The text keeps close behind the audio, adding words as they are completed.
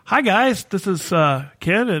Hi, guys. This is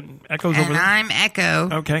Ken and Echo's over And there. I'm Echo.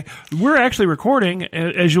 Okay. We're actually recording,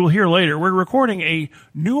 as you'll hear later, we're recording a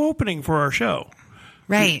new opening for our show.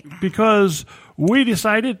 Right. Because we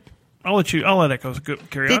decided, I'll let Echo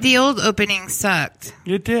carry on. The old opening sucked.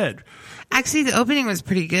 It did. Actually, the opening was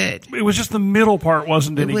pretty good. It was just the middle part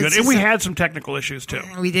wasn't any was good. And just we had some technical issues, too.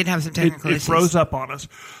 We did have some technical It issues. froze up on us.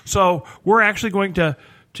 So we're actually going to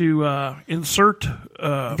insert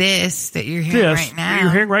This that you're hearing this right now. that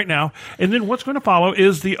you're hearing right now. And then what's going to follow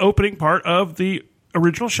is the opening part of the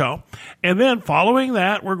original show. And then following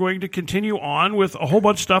that, we're going to continue on with a whole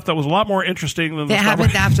bunch of stuff that was a lot more interesting than the that stuff.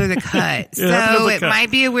 happened after the cut. It happened after So the it cut. might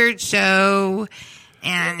be a weird show.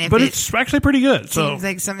 And if But it it's actually pretty good. So seems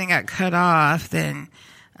like something got cut off, then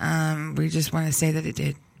we just want to say that it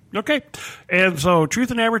did. okay. And so Truth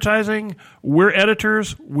in Advertising, we're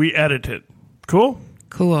editors, we edit it. Cool?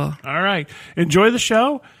 Cool. All right. Enjoy the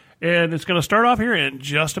show. And it's going to start off here in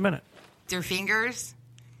just a minute. Your fingers,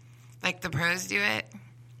 like the pros do it.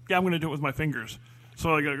 Yeah, I'm going to do it with my fingers. So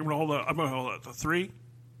I'm going to hold the 3,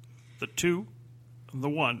 the 2, the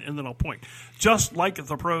 1, and then I'll point. Just like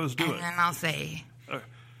the pros do And it. then I'll say,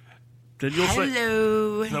 Then you'll say,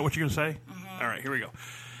 hello. is that what you're going to say? Mm-hmm. All right, here we go.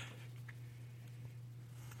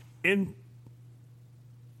 In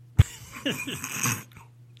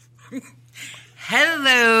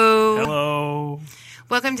Hello. hello,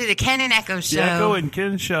 Welcome to the Ken and Echo Show. the Echo and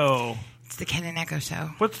Ken show. It's the Ken and Echo Show.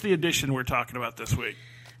 What's the edition we're talking about this week?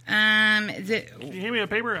 Can you hand me a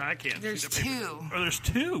paper? I can't. There's see the paper. two. Oh, there's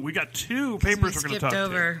two. We got two papers we're going to talk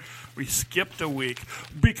over. to. We skipped a week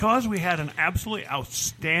because we had an absolutely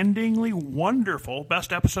outstandingly wonderful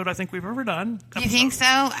best episode I think we've ever done. You think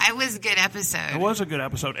so? It was a good episode. It was a good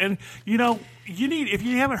episode, and you need if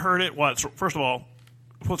you haven't heard it. First of all,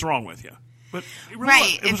 what's wrong with you? But it really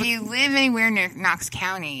Right. was. It was If you live anywhere near Knox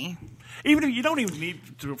County, even if you don't even need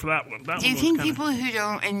to for that one. That do you one was think kinda, people who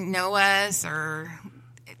don't know us or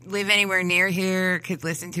live anywhere near here could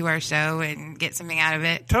listen to our show and get something out of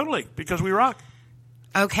it? Totally, because we rock.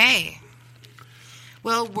 Okay.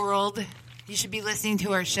 Well, world, you should be listening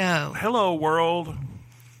to our show. Hello World.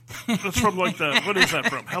 That's from what is that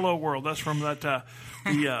from? Hello World. That's from that the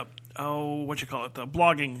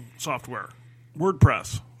blogging software,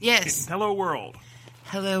 WordPress. Yes. Hello World.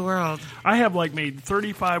 Hello, world. I have made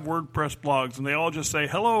 35 WordPress blogs, and they all just say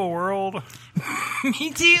 "Hello World."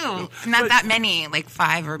 Me too. Not that many, like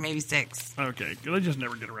 5 or maybe 6. Okay, I just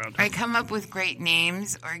never get around to I it. come up with great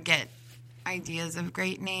names or get ideas of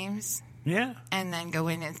great names Yeah. and then go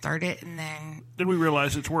in and start it. And then Then we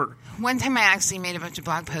realize it's work. one time I actually made a bunch of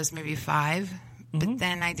blog posts, maybe 5, but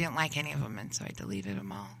then I didn't like any of them, and so I deleted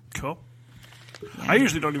them all. Cool. Yeah. I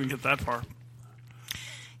usually don't even get that far.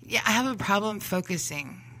 Yeah, I have a problem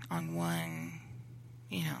focusing on one,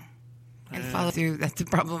 and follow through. That's the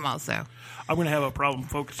problem also. I'm going to have a problem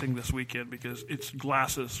focusing this weekend because it's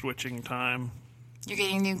glasses switching time. You're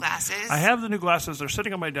getting new glasses? I have the new glasses. They're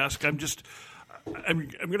sitting on my desk. I'm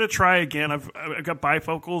going to try again. I've got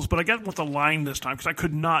bifocals, but I got with the line this time because I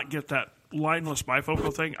could not get that lineless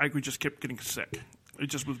bifocal thing. I just kept getting sick. It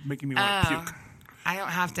just was making me want to puke. I don't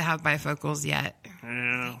have to have bifocals yet.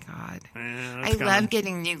 Yeah. Thank God. Yeah, I love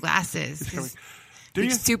getting new glasses. coming. Do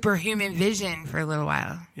you? Superhuman vision for a little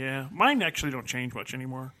while. Yeah. Mine actually don't change much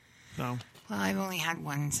anymore. So. Well, I've only had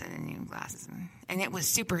one set of new glasses, and it was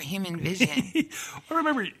superhuman vision. I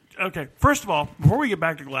remember. Okay, first of all, before we get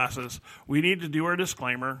back to glasses, we need to do our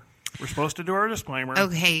disclaimer. We're supposed to do our disclaimer.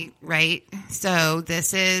 Okay, right. So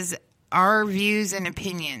this is our views and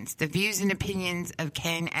opinions, the views and opinions of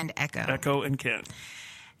Ken and Echo, Echo and Ken.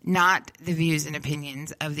 not the views and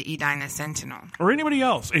opinions of the Edina Sentinel, Or anybody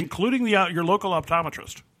else, including your local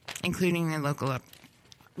optometrist. including the local.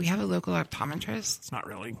 We have a local optometrist. Not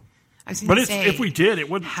really. I was But going to say, if we did, it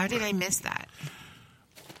wouldn't. how did I miss that?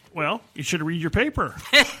 Well, you should read your paper.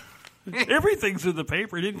 Everything's in the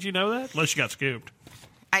paper. Didn't you know that? Unless you got scooped.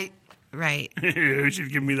 Right. She's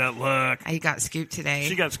giving me that look. I got scooped today.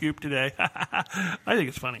 She got scooped today. I think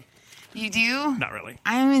it's funny. You do? Not really.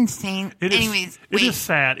 I'm insane. It is, Anyways, it wait. is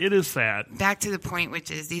sad. It is sad. Back to the point,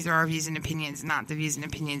 which is these are our views and opinions, not the views and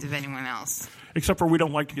opinions of anyone else. Except for we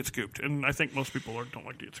don't like to get scooped. And I think most people don't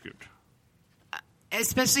like to get scooped.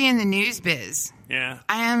 Especially in the news biz. Yeah.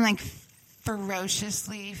 I am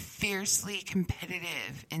ferociously, fiercely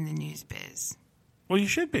competitive in the news biz. Well, you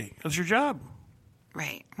should be. That's your job.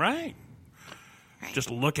 Right. Right. Right. Just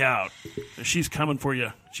look out. She's coming for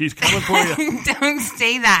you. She's coming for you. Don't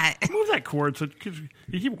say that. Move that cord. So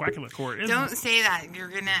you keep whacking the cord. Don't say that.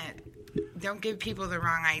 Don't give people the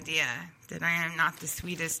wrong idea that I am not the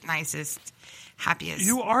sweetest, nicest, happiest.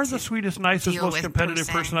 You are the sweetest, nicest, deal most with competitive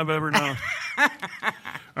person I've ever known.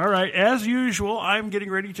 All right. As usual, I'm getting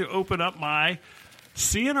ready to open up my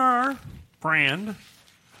CNR brand.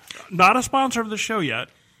 Not a sponsor of the show yet.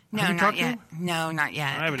 No, not yet. No, not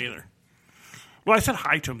yet. I haven't either. Well, I said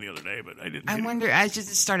hi to them the other day, but I didn't. I wonder. I should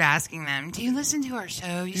start asking them. Do you listen to our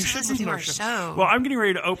show? You should listen to our show. Well, I'm getting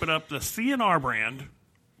ready to open up the CNR brand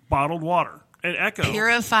bottled water. And Echo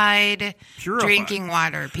Purified drinking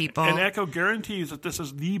water, people. And Echo guarantees that this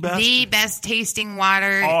is the best tasting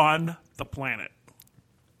water on the planet.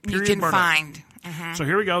 You can find. Mm-hmm. So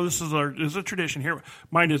here we go. This is a tradition here.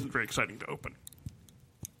 Mine isn't very exciting to open.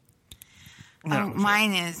 No,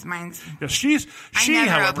 mine's. Yeah, she I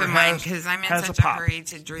never however, open mine because I'm in such a hurry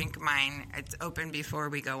to drink mine. It's open before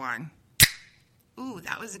we go on. Ooh,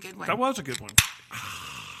 that was a good one. That was a good one.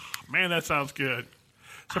 Man, that sounds good.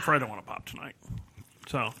 Except for I don't want to pop tonight.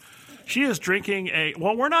 So she is drinking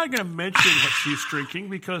well, we're not going to mention what she's drinking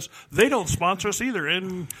because they don't sponsor us either.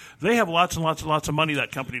 And they have lots and lots and lots of money,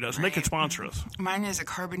 that company does. And they can sponsor us. Mine is a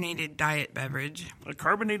carbonated diet beverage. A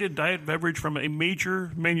carbonated diet beverage from a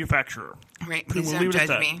major manufacturer. Right. Please don't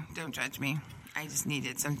judge me. Don't judge me. I just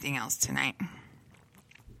needed something else tonight.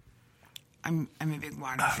 I'm a big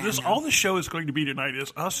water fan. All the show is going to be tonight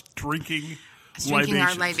is us drinking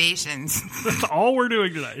our libations. That's all we're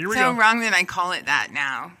doing tonight. Here we go. So wrong that I call it that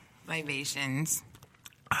now. Libations.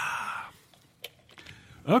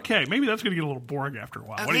 Okay, maybe that's going to get a little boring after a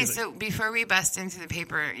while. Okay, what do you so before we bust into the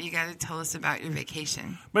paper, you got to tell us about your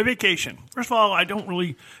vacation. My vacation. First of all, I don't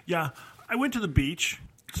really... Yeah, I went to the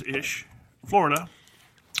beach-ish, Florida,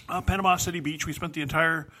 Panama City Beach. We spent the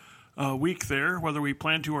entire week there, whether we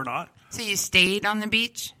planned to or not. So you stayed on the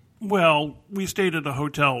beach? Well, we stayed at a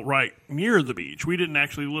hotel right near the beach. We didn't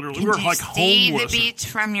actually literally... we were like homeless. Did you see the beach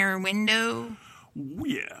from your window?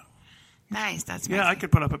 Yeah. Nice. That's yeah, I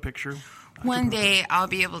could put up a picture. One day I'll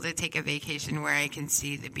be able to take a vacation where I can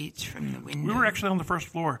see the beach from the window. We were actually on the first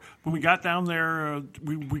floor. When we got down there,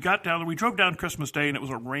 we drove down Christmas Day, and it was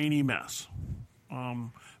a rainy mess. It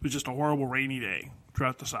was just a horrible rainy day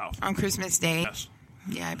throughout the South. On Christmas Day? Yes.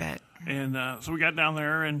 Yeah, I bet. And so we got down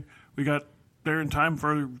there, and we got there in time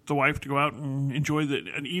for the wife to go out and enjoy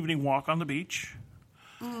an evening walk on the beach.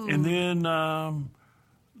 Ooh. And then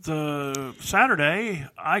the Saturday,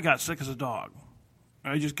 I got sick as a dog.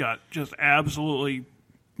 I got absolutely...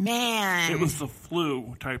 Man. It was the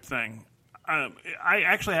flu type thing. I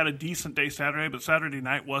actually had a decent day Saturday, but Saturday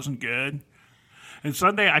night wasn't good. And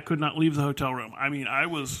Sunday, I could not leave the hotel room. I mean, I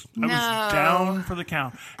was down for the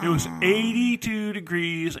count. It was 82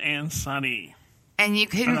 degrees and sunny. And you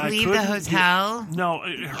couldn't leave the hotel? No,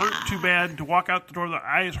 it hurt too bad to walk out the door. The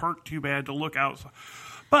eyes hurt too bad to look out.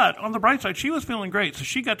 But on the bright side, she was feeling great, so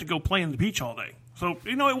she got to go play in the beach all day. So,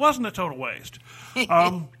 it wasn't a total waste.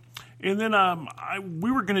 And then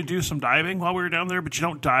we were going to do some diving while we were down there, but you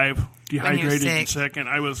don't dive dehydrated and sick. And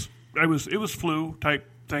it was flu type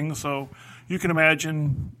thing, so you can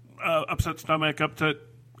imagine upset stomach, upset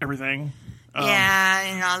everything.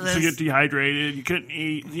 And all those. So you get dehydrated. You couldn't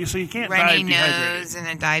eat. So you can't runny dive dehydrated. Nose and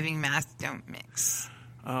a diving mask don't mix.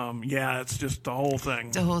 It's just the whole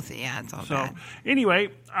thing. The whole thing, yeah, it's all bad. Anyway,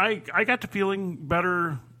 I got to feeling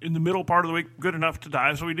better in the middle part of the week, good enough to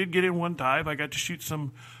dive. So we did get in one dive. I got to shoot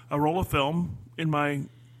a roll of film in my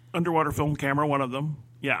underwater film camera, one of them.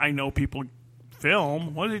 Yeah, I know people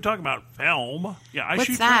film. What are you talking about? Film? Yeah, I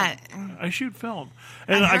shoot that? Film. I shoot film.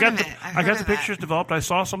 And I got the pictures developed. I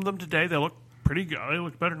saw some of them today. They look pretty good. They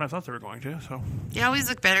look better than I thought they were going to. So they always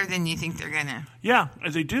look better than you think they're gonna. Yeah,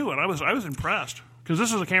 they do, and I was impressed. Because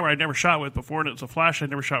this is a camera I'd never shot with before, and it's a flash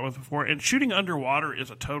I'd never shot with before. And shooting underwater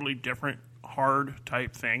is a totally different, hard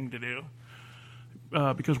type thing to do.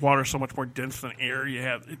 Because water is so much more dense than air.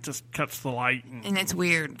 It just cuts the light. And it's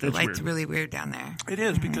weird. The light's really weird down there. It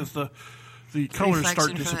is, because the colors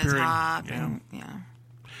start disappearing. And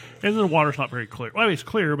then the water's not very clear. Well, I mean, it's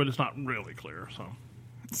clear, but it's not really clear.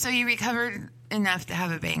 So you recovered enough to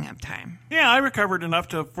have a bang-up time? Yeah, I recovered enough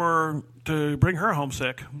to bring her home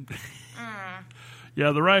sick.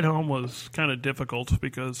 Yeah, the ride home was kind of difficult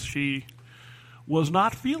because she was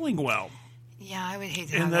not feeling well. Yeah, I would hate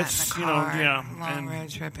to have that in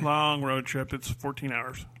the car. Long road trip. It's 14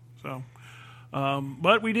 hours. So,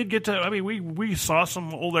 but we did get to. I mean, we saw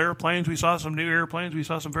some old airplanes. We saw some new airplanes. We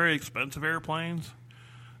saw some very expensive airplanes.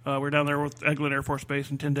 We're down there with Eglin Air Force Base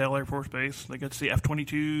and Tyndall Air Force Base. They got to see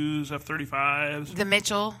F-22s, F-35s. The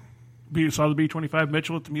Mitchell. We saw the B-25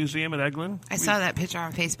 Mitchell at the museum at Eglin. I saw that picture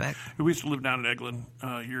on Facebook. We used to live down at Eglin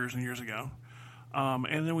years and years ago.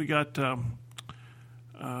 And then we got,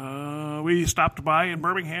 we stopped by in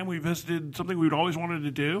Birmingham. We visited something we'd always wanted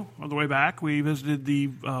to do on the way back. We visited the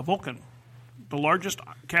Vulcan the largest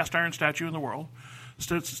cast iron statue in the world.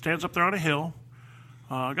 Stands up there on a hill.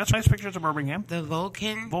 Got some nice pictures of Birmingham. The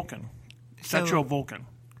Vulcan? Vulcan. Statue of Vulcan.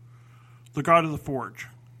 The god of the forge.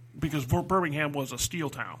 Because Birmingham was a steel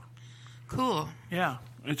town. Cool. Yeah.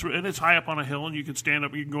 It's high up on a hill, and you can stand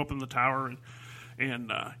up. You can go up in the tower.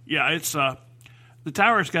 And it's... the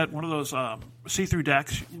tower's got one of those see-through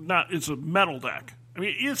decks. It's a metal deck. I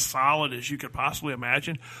mean, it's solid as you could possibly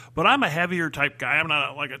imagine. But I'm a heavier type guy. I'm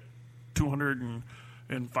not like a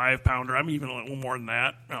 205-pounder. I'm even a little more than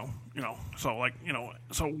that. So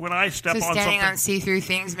when I step on something... standing on see-through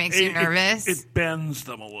things makes you nervous? It bends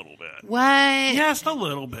them a little bit. What? Yeah, just a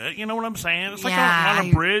little bit. You know what I'm saying? It's like on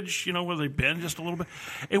a bridge, where they bend just a little bit.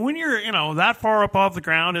 And when you're, that far up off the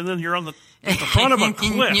ground, and then you're on the front of a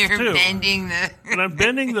cliff, you're too. bending the... And I'm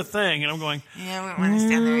bending the thing, and I'm going... Yeah, I wouldn't want to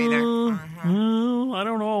stand there either. I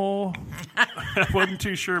don't know. I wasn't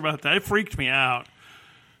too sure about that. It freaked me out.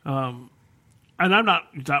 And I'm not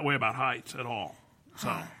that way about heights at all. So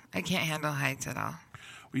I can't handle heights at all.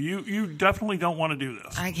 You definitely don't want to do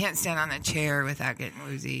this. I can't stand on a chair without getting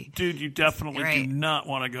woozy. Dude, you definitely do not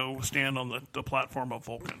want to go stand on the platform of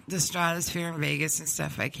Vulcan. The stratosphere in Vegas and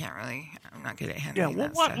stuff, I'm not good at handling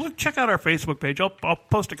that stuff. Look, check out our Facebook page. I'll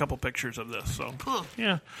post a couple pictures of this. So cool.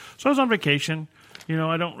 Yeah. So I was on vacation.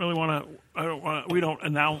 I don't really want to. We don't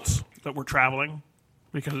announce that we're traveling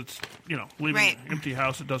because it's leaving an empty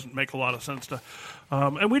house. It doesn't make a lot of sense to.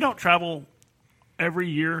 And we don't travel every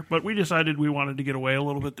year, but we decided we wanted to get away a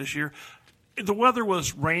little bit this year. The weather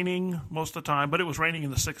was raining most of the time, but it was raining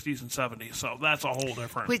in the 60s and 70s, so that's a whole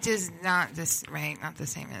different. Which is not the same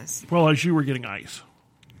as. Well, as you were getting ice,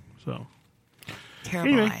 so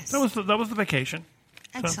terrible anyway, ice. That was the vacation.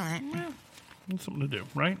 Excellent. So, that's something to do,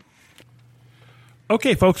 right?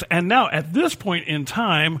 Okay, folks, and now at this point in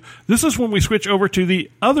time, this is when we switch over to the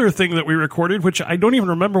other thing that we recorded, which I don't even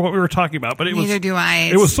remember what we were talking about, but Neither do I.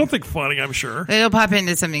 It was something funny, I'm sure. It'll pop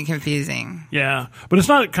into something confusing. Yeah, but it's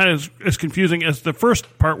not kind of as confusing as the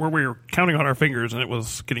first part where we were counting on our fingers and it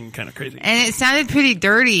was getting kind of crazy. And it sounded pretty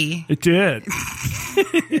dirty. It did.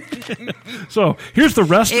 So here's the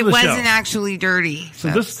rest of the show. It wasn't actually dirty. So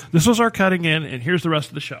this was our cutting in, and here's the rest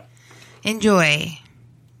of the show. Enjoy.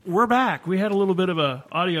 We're back. We had a little bit of a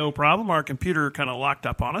audio problem. Our computer kind of locked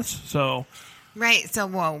up on us. So right. So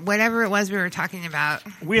whatever it was we were talking about,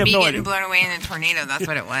 we have no idea. Getting blown away in a tornado. That's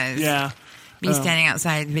what it was. Yeah. Me standing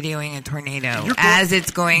outside videoing a tornado as it's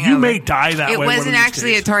going You over. may die that way. It wasn't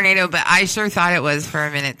actually a tornado, but I sure thought it was for a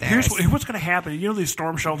minute there. Here's what's going to happen. These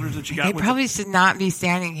storm shelters that you got. They probably should not be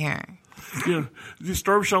standing here. These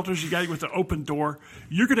storm shelters you got with the open door.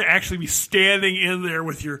 You're going to actually be standing in there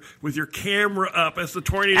with your camera up as the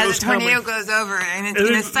tornado goes over, and it's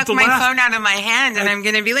going to suck my phone out of my hand, and I'm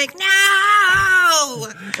going to be like, no!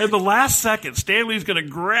 At the last second, Stanley's going to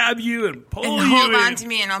grab you and pull you and hold on to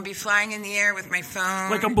me, and I'll be flying in the air with my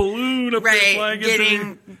phone. Like a balloon up there flying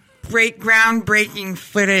getting groundbreaking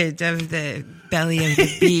footage of the belly of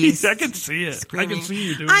the beast. I can see it. Screaming, I can see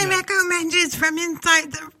you doing I'm that. Echo Menges from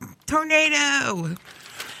inside the tornado.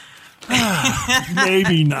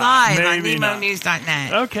 Maybe not. Live Maybe on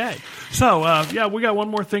NemoNews.net. Okay. So, we got one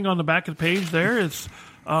more thing on the back of the page there. It's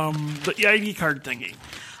the ID card thingy.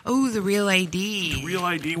 Oh, the Real ID. The Real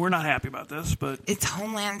ID. We're not happy about this, but... It's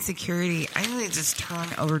Homeland Security. I really just turn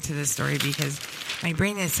over to this story because my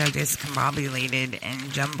brain is so discombobulated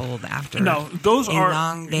and jumbled after a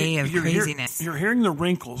long day of craziness. You're hearing the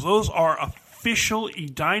wrinkles. Those are official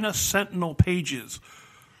Edina Sentinel pages.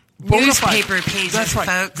 Newspaper pages, That's right.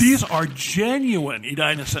 folks. These are genuine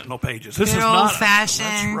Edina Sentinel pages. This Good is not old-fashioned.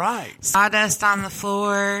 That's right. Sawdust on the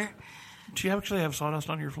floor. Do you actually have sawdust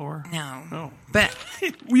on your floor? No. No. But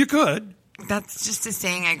well, you could. That's just a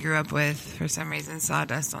saying I grew up with for some reason.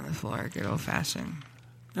 Sawdust on the floor. Good old-fashioned.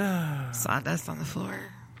 Sawdust on the floor.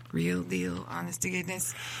 Real deal. Honest to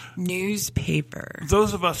goodness. Newspaper.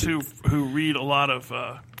 Those of us who read a lot of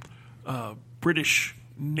British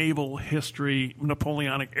naval history,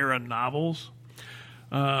 Napoleonic era novels.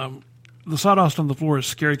 The sawdust on the floor is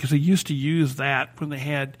scary because they used to use that when they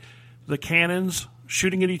had the cannons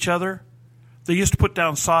shooting at each other. They used to put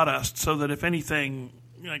down sawdust so that if anything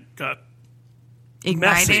got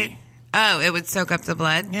ignited, messy, it would soak up the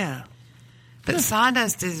blood. Yeah, but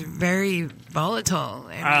sawdust is very volatile.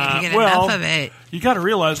 I mean, if you get enough of it, you got to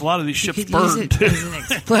realize a lot of these ships burn use it as an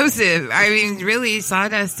explosive. I mean, really,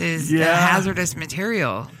 sawdust is a hazardous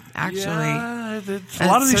material. Actually, a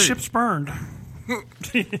lot of these ships burned.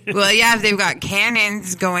 Well, yeah, if they've got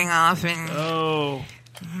cannons going off and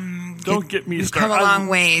don't get me started. Come a long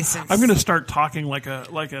way since I'm going to start talking like a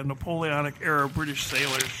Napoleonic era British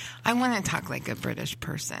sailor. I want to talk like a British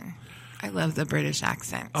person. I love the British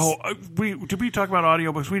accents. Oh, did we talk about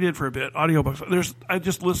audiobooks? We did for a bit. Audiobooks. I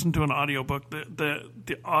just listened to an audiobook. The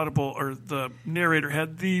Audible or the narrator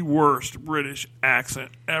had the worst British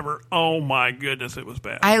accent ever. Oh my goodness, it was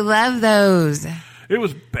bad. I love those. It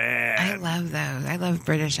was bad. I love those. I love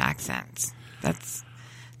British accents. That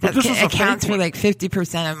this is a accounts fake for like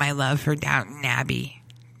 50% of my love for Downton Abbey.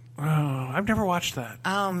 Oh, I've never watched that.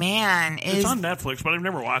 Oh man, It's on Netflix, but I've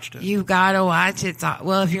never watched it. You gotta watch it.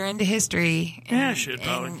 Well, if you're into history,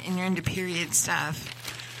 probably. and you're into period stuff,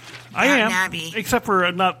 I am, Abbey. except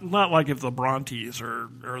for not like if the Brontes or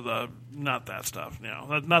the not that stuff.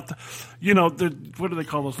 Not the what do they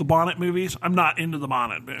call those? The Bonnet movies. I'm not into the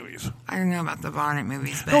Bonnet movies. I don't know about the Bonnet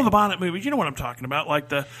movies, but No, the Bonnet movies. You know what I'm talking about, like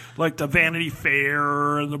the Vanity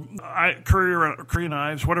Fair and the Korean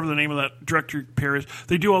Ives, whatever the name of that director pair is.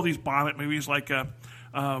 They do all these Bonnet movies, like have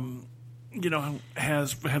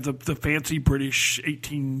the fancy British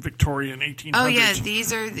Victorian 1800s. oh yeah,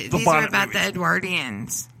 these are Bonnet about movies. the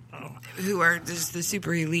Edwardians, who are just the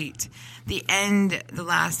super elite, the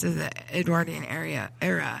last of the Edwardian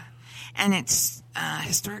era, and it's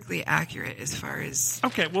historically accurate as far as.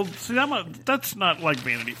 Okay, well, see, that's not like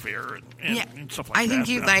Vanity Fair and stuff like that. I think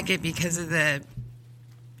you'd like it because of the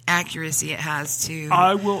accuracy it has to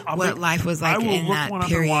what life was like in that one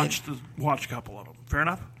period. Up and watch a couple of them. Fair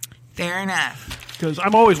enough? Fair enough. Because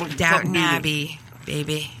I'm always looking for something Downton new. Abbey,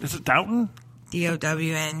 baby. Is it Downton?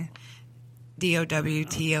 DOWN.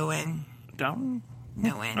 DOWTON. Downton?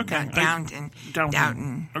 No N. Okay. Downton.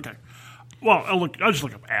 Downton. Okay. Well, I'll just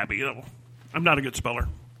look up Abbey. I'm not a good speller.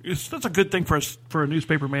 That's a good thing for a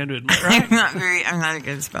newspaper man to admit, right? I'm not a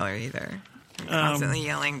good speller either. I'm constantly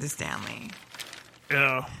yelling to Stanley.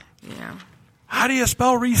 Yeah. Yeah. How do you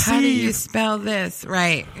spell receive? How do you spell this?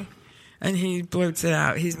 Right. And he blurts it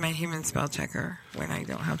out. He's my human spell checker when I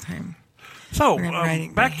don't have time. So, When I'm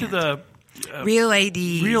writing back by to the Real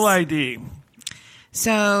ID. Real ID.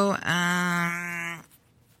 So,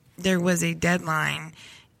 there was a deadline.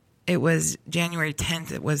 It was January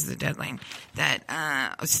 10th. It was the deadline that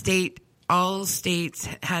all states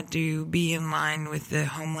had to be in line with the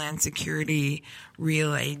Homeland Security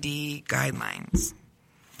Real ID guidelines,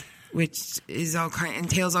 which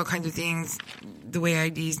entails all kinds of things. The way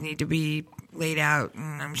IDs need to be laid out,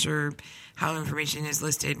 and I'm sure how information is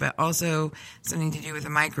listed, but also something to do with a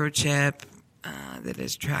microchip that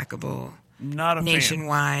is trackable. Not a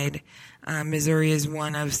nationwide. Missouri is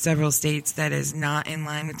one of several states that is not in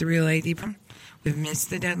line with the Real ID. We've missed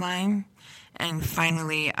the deadline. And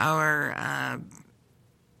finally, our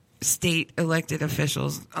state elected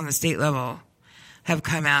officials on the state level have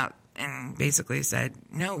come out and basically said,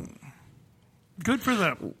 no. Good for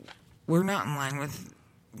them. We're not in line with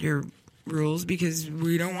your rules because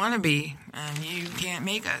we don't want to be, and you can't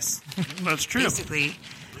make us. That's true. Basically.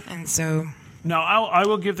 And so... Now, I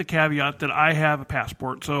will give the caveat that I have a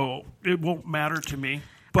passport, so it won't matter to me.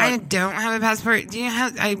 But I don't have a passport. Do you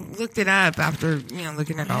have? I looked it up after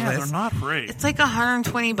looking at all this. they're not free. It's like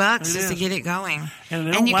 $120 just is. to get it going,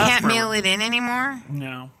 And you last can't forever. mail it in anymore.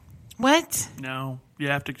 No, What? no. You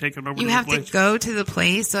have to take it over. You to have the to place. go to the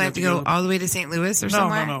place, so I have to go all the way to St. Louis or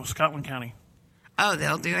somewhere. No. Scotland County. Oh,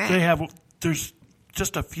 they'll do it. They have. There's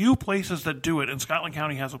just a few places that do it, and Scotland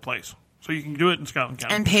County has a place, so you can do it in Scotland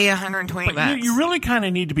County. And pay $120. But you really kind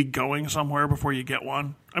of need to be going somewhere before you get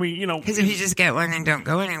one. I mean, because if you just get one and don't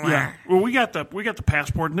go anywhere, yeah. Well, we got the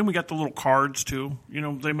passport, and then we got the little cards too.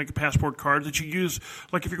 They make a passport card that you use,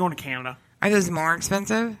 like if you're going to Canada. Are those more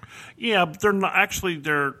expensive? Yeah, they're not actually.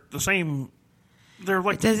 They're the same. They're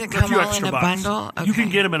like It doesn't a come few all extra in a bucks. bundle? You can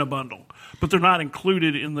Okay. get them in a bundle, but they're not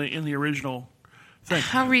included in the original thing.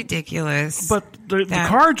 How ridiculous! But the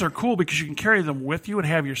cards are cool because you can carry them with you and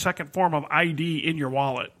have your second form of ID in your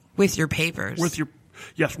wallet. With your papers. With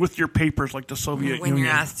your papers, like the Soviet when Union.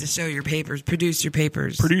 you're asked to show your papers, produce your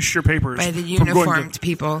papers. Produce your papers. By the From going uniformed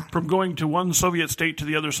people. From going to one Soviet state to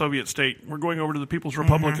the other Soviet state. We're going over to the People's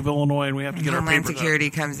Republic of Illinois, and we have to get our Homeland papers Security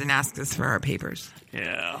comes and asks us for our papers. out.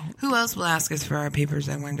 Yeah. Who else will ask us for our papers,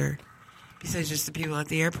 I wonder? Besides just the people at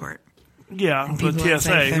the airport. Yeah, And the people inside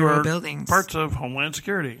TSA, who federal are buildings. parts of Homeland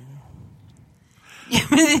Security. Do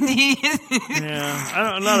Yeah,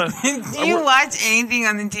 I'm not a. you watch anything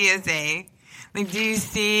on the TSA? Like, do you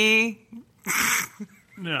see?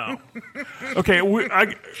 No. Okay,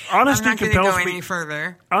 I'm honesty not going to go compels any me.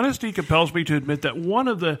 further. Honesty compels me to admit that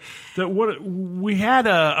we had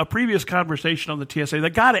a previous conversation on the TSA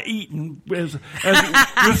that got eaten with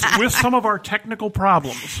some of our technical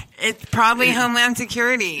problems. It's probably Homeland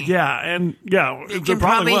Security. Yeah, and yeah, They there can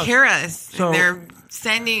probably was. hear us. So- They're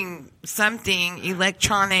sending something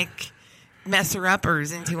electronic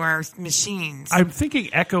messer-uppers into our machines. I'm thinking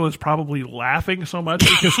Echo is probably laughing so much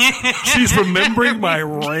because she's remembering my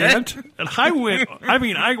rant, and I went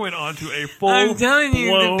on to a full. I'm telling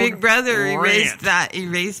you, the Big Brother rant.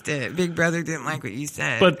 erased it. Big Brother didn't like what you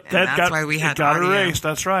said, But that's why we had got audio. erased.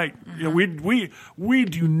 That's right. You know, we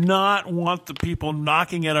do not want the people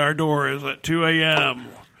knocking at our doors at 2 a.m.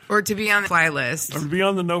 or to be on the fly list. or to be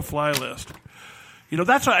on the no-fly list. You know,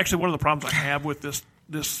 that's actually one of the problems I have with this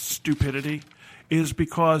stupidity is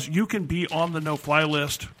because you can be on the no-fly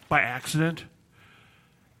list by accident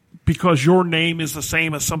because your name is the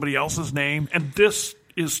same as somebody else's name, and this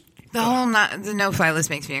is The no-fly list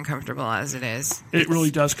makes me uncomfortable as it is. it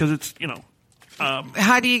really does because it's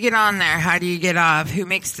How do you get on there? How do you get off? Who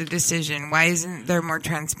makes the decision? Why isn't there more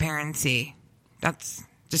transparency? That's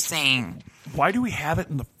just saying. why do we have it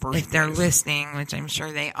in the first place? If they're listening, which I'm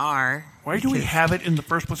sure they are. Why do we have it in the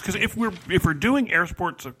first place? Because if we're doing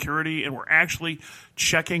airport security and we're actually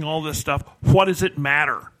checking all this stuff, what does it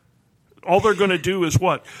matter? All they're going to do is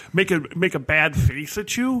what? Make a bad face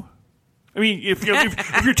at you? I mean, if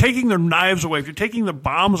you're taking their knives away, if you're taking their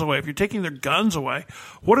bombs away, if you're taking their guns away,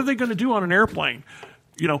 what are they going to do on an airplane?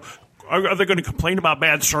 You know, are they going to complain about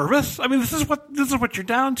bad service? I mean, this is what you're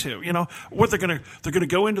down to. You know, what they're going to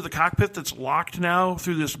go into the cockpit that's locked now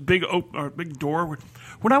through this big door.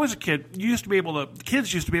 When I was a kid, kids used to be able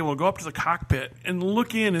to go up to the cockpit and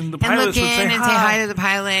look in, and the pilots would say hi to the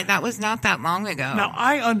pilot. That was not that long ago. Now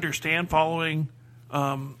I understand following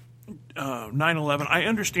 9/11. I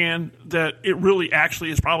understand that it really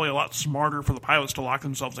actually is probably a lot smarter for the pilots to lock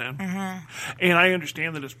themselves in, and I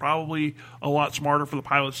understand that it's probably a lot smarter for the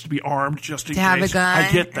pilots to be armed just in case. Have a gun.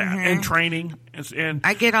 I get that, and training, and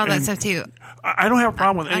I get all that stuff too. I don't have a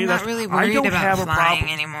problem with any I'm of that. not really worried about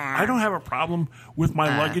flying anymore. I don't have a problem with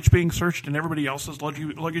my luggage being searched and everybody else's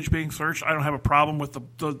luggage being searched. I don't have a problem with the.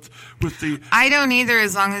 I don't either,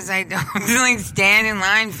 as long as I don't like stand in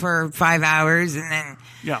line for 5 hours and then.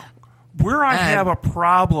 Yeah. Where I have a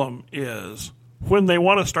problem is when they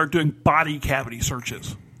want to start doing body cavity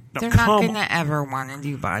searches. Now, they're not going to ever want to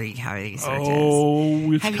do body cavity searches.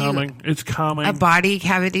 Oh, it's coming. It's coming. A body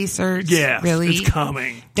cavity search? Yes, really? it's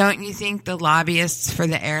coming. Don't you think the lobbyists for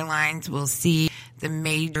the airlines will see the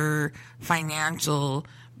major financial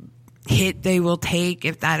hit they will take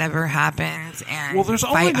if that ever happens and well, there's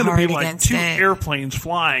only going to be like 2 airplanes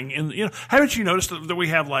flying. And, haven't you noticed that we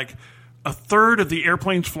have like a third of the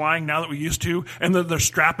airplanes flying now that we used to, and then they're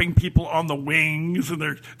strapping people on the wings and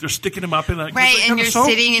they're sticking them up in a right, and you're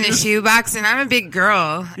sitting in a shoebox, and I'm a big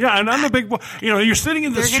girl. Yeah, and I'm a big boy. You're sitting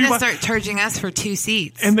in the shoebox. They're going to start charging us for 2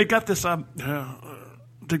 seats, and they got this.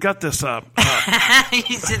 They got this. You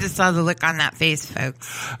should have saw the look on that face,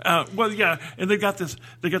 folks. Well, yeah, and they got this.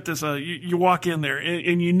 They got this. You walk in there,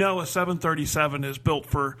 and a 737 is built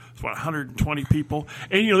for 120 people,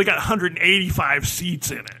 and they got 185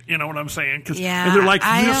 seats in it. You know what I'm saying? And they're like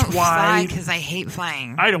I this don't wide. fly because I hate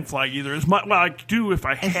flying. I don't fly either. As much. Well, I do if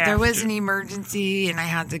I have to. If there was an emergency and I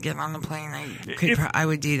had to get on the plane, I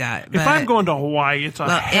would do that. But, if I'm going to Hawaii, it's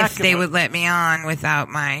if they would let me on with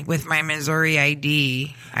my Missouri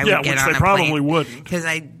ID. I would get on a plane. Which they probably wouldn't. Because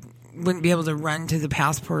I wouldn't be able to run to the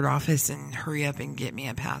passport office and hurry up and get me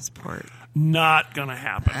a passport. Not going to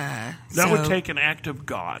happen. That would take an act of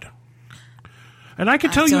God. And I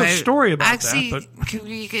could tell you a story about that. But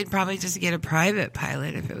you could probably just get a private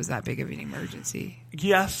pilot if it was that big of an emergency.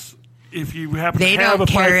 Yes. If you happen they to have don't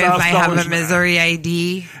care if I have a Missouri hour.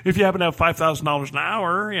 ID. If you happen to have $5,000 an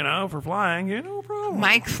hour, for flying, no problem.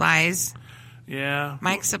 Mike flies. Yeah.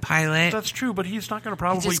 Mike's a pilot. That's true, but he's not going to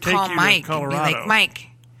probably just take call you Mike to Colorado. And be like, Mike,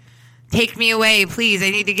 take me away, please. I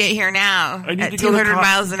need to get here now at 200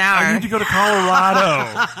 miles an hour. I need to go to Colorado.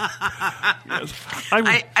 Yes.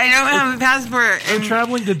 I don't have a passport. I'm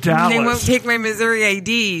traveling to Dallas. They won't take my Missouri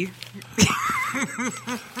ID.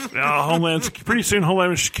 Pretty soon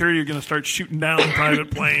Homeland Security are going to start shooting down private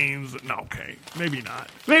planes. No, okay. Maybe not.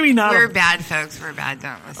 Maybe not. We're bad, folks. We're bad.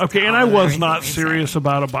 Don't listen. Okay, and I was not serious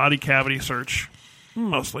about a body cavity search.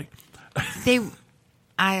 Mostly.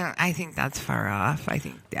 I think that's far off. I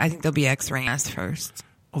think they'll be X-raying us first.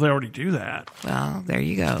 Well, they already do that. Well, there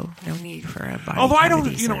you go. No need for a body Although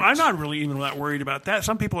cavity search. I'm not really even that worried about that.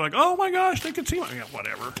 Some people are like, oh my gosh, they can see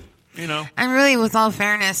whatever. And really, with all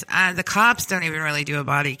fairness, the cops don't even really do a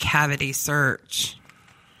body cavity search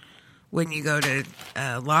when you go to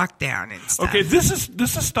lockdown and stuff. Okay, this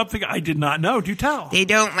is something I did not know. Do tell. They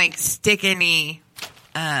don't stick any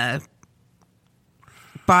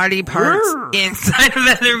body parts inside of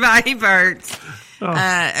other body parts.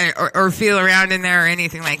 Or feel around in there or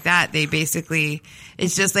anything like that. They basically,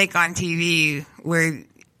 it's just like on TV where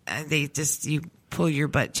you pull your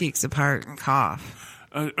butt cheeks apart and cough.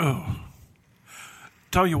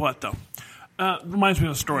 Tell you what, though. Reminds me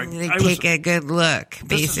of a story. They take a good look,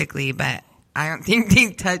 basically, but I don't think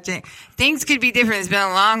they touch it. Things could be different. It's been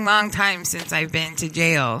a long, long time since I've been to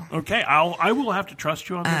jail. Okay, I will have to trust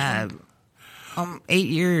you on this one. 8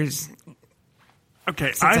 years.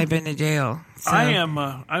 Okay, since I've been to jail. So. I'm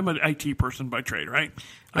an IT person by trade, right?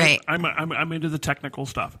 Right. I'm into the technical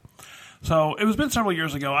stuff. So it was been several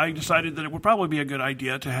years ago. I decided that it would probably be a good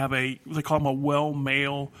idea to have they call them a well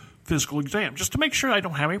male physical exam, just to make sure I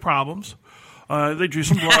don't have any problems. They drew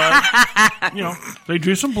some blood. They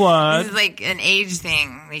drew some blood. This is like an age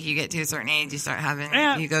thing. Like you get to a certain age, you start having,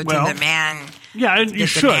 you go to the man. Yeah, and you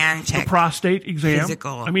should. The prostate exam.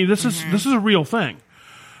 Physical. I mean, this is a real thing.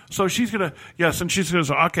 So she's going to, and she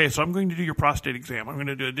says, okay, so I'm going to do your prostate exam. I'm going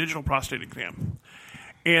to do a digital prostate exam.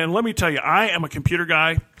 And let me tell you, I am a computer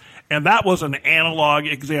guy, and that was an analog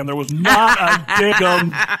exam. There was not a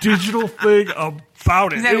damn digital thing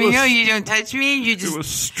about it. Does that mean, you don't touch me? You just it was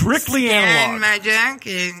strictly scan analog. my junk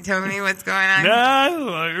and tell me what's going on?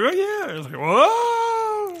 I was like,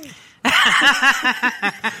 whoa.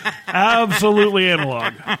 Absolutely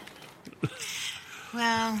analog.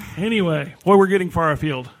 Well. Anyway, we're getting far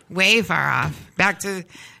afield. Way far off. Back to...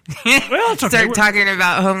 Well, it's okay. Start talking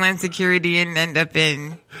about Homeland Security and end up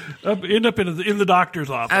in the doctor's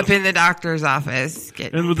office. Up in the doctor's office,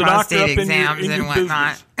 getting with the prostate doctor exams in your and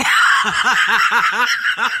whatnot.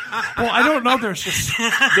 Well, I don't know. There's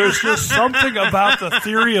just something about the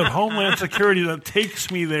theory of Homeland Security that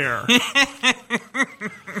takes me there.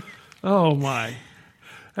 Oh my!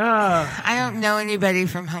 I don't know anybody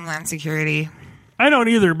from Homeland Security. I don't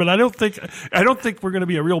either, but I don't think we're going to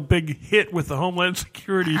be a real big hit with the Homeland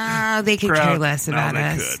Security. They could care less about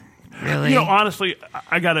us. Could. Really? Honestly,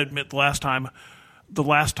 I got to admit, the last time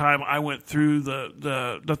I went through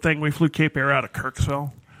the thing, we flew Cape Air out of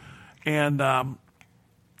Kirksville, and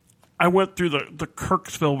I went through the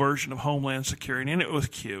Kirksville version of Homeland Security, and it was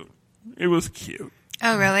cute. It was cute.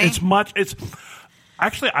 Oh, really? It's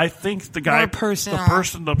actually, I think the guy, more personal.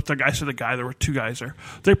 the guy, there were two guys there.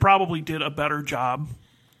 They probably did a better job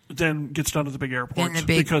than gets done at the big airports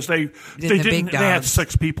because they had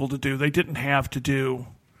 6 people to do. They didn't have to do,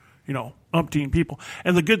 umpteen people.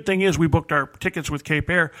 And the good thing is we booked our tickets with Cape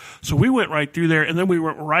Air, so we went right through there, and then we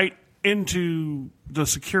went right into the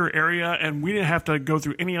secure area, and we didn't have to go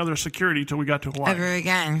through any other security till we got to Hawaii.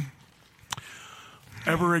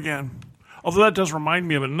 Ever again. Although that does remind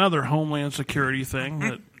me of another Homeland Security thing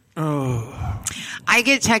that. I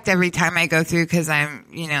get checked every time I go through because I'm,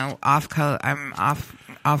 off color. I'm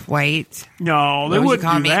off white. No, they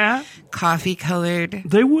wouldn't do that. Coffee colored.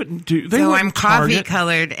 They wouldn't do. So I'm coffee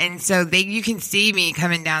colored, and so you can see me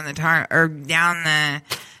coming down down the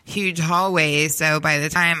huge hallway. So by the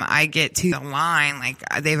time I get to the line,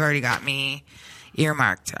 they've already got me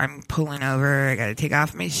earmarked. I'm pulling over. I got to take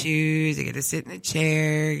off my shoes. I got to sit in the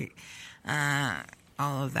chair.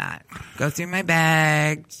 All of that. Go through my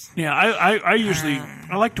bags. Yeah, I usually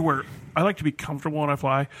I like to be comfortable when I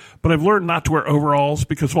fly, but I've learned not to wear overalls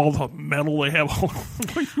because of all the metal they have.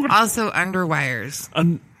 Also, underwires.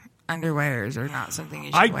 Underwires are not something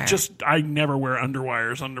you should wear. I never wear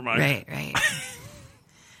underwires under my. Right.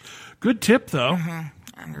 Good tip though.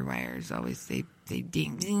 Mm-hmm. Underwires always they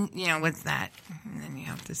ding. What's that? And then you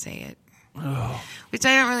have to say it. Oh. Which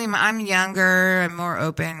I don't really. I'm younger. I'm more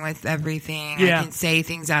open with everything. Yeah. I can say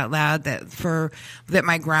things out loud that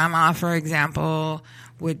my grandma, for example,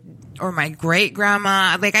 would, or my great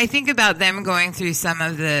grandma. I think about them going through some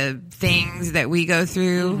of the things that we go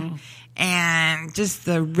through, and just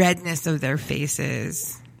the redness of their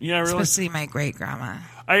faces. Yeah, really. Especially my great grandma.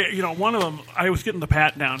 One of them. I was getting the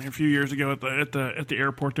pat down a few years ago at the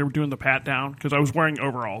airport. They were doing the pat down because I was wearing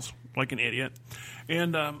overalls like an idiot.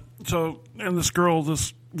 And this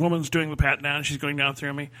woman's doing the pat down. She's going down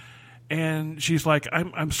through me, and she's like,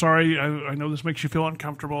 "I'm sorry. I know this makes you feel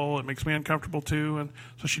uncomfortable. It makes me uncomfortable too." And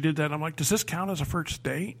so she did that. And I'm like, "Does this count as a first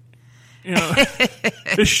date?"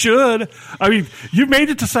 It should. I mean, you made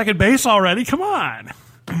it to second base already. Come on.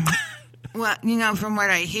 Well, from what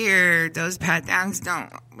I hear, those pat downs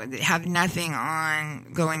don't have nothing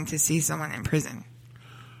on going to see someone in prison.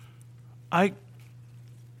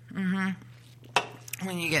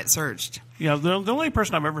 When you get searched. Yeah, the only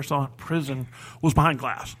person I've ever saw in prison was behind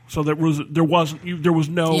glass. So there was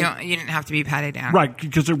no. You didn't have to be patted down, right?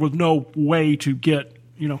 Because there was no way to get.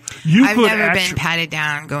 I've never been patted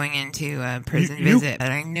down going into a prison visit, but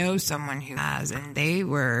I know someone who has, and they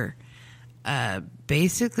were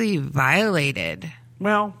basically violated.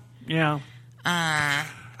 Well, yeah.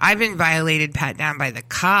 I've been pat down by the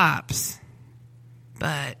cops,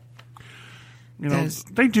 but. You know, Those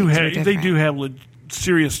they do things are have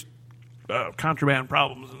serious contraband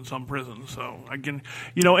problems in some prisons. So again,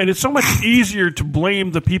 and it's so much easier to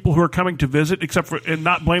blame the people who are coming to visit, and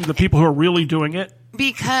not blame the people who are really doing it.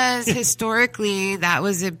 Because historically, that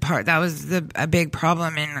was a big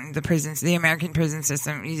problem in the prisons, the American prison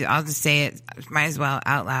system. I'll just say it, might as well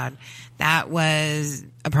out loud. That was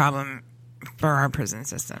a problem for our prison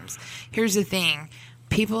systems. Here's the thing: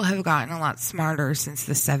 people have gotten a lot smarter since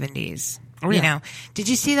the 70s. Oh, yeah. Did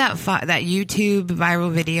you see that that YouTube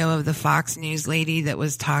viral video of the Fox News lady that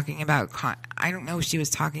was talking about? I don't know if she was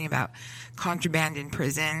talking about contraband in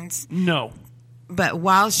prisons. No. But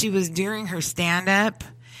while she was doing her stand-up,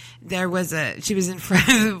 she was in front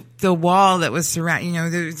of the wall that was surrounding,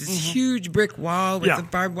 there was this huge brick wall with the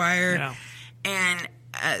barbed wire. Yeah.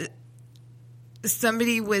 And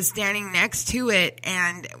somebody was standing next to it,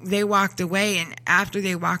 and they walked away. And after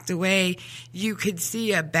they walked away, you could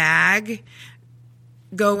see a bag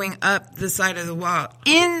going up the side of the wall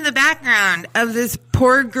in the background of this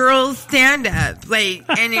poor girl's stand-up.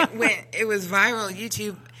 And it was viral.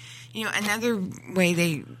 YouTube. Another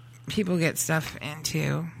way people get stuff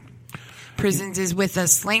into prisons is with a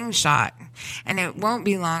slingshot, and it won't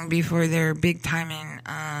be long before they're big time in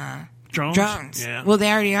drones. Yeah. Well, they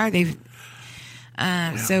already are.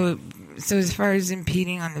 So as far as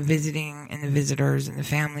impeding on the visiting and the visitors and the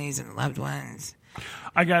families and the loved ones,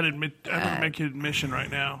 I'm going to make an admission right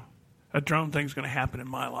now. A drone thing's going to happen in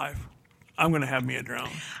my life. I'm going to have me a drone.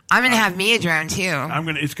 I'm going to have me a drone too.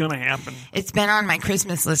 It's going to happen. It's been on my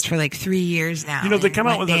Christmas list for like 3 years now. They come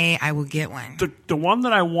out with one day I will get one. The one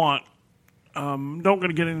that I want. Don't going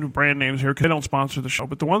to get into brand names here because they don't sponsor the show.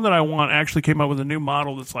 But the one that I want actually came out with a new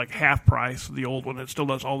model that's like half price of the old one. It still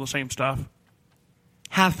does all the same stuff.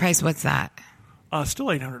 Half price? What's that? Still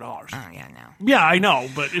 $800. Oh yeah, no. Yeah, I know,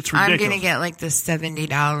 but it's ridiculous. I'm going to get like the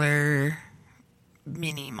 $70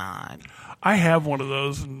 mini mod. I have one of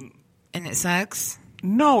those, and it sucks?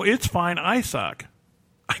 No, it's fine. I suck.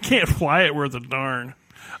 I can't fly it worth a darn.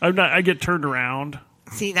 I get turned around.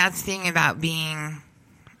 See, that's the thing about being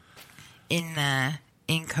in the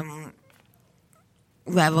income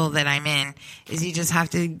level that I'm in, is you just have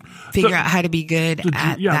to figure out how to be good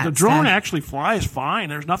at that the drone stuff. actually flies fine.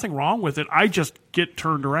 There's nothing wrong with it. I just get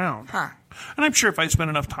turned around. Huh. And I'm sure if I spend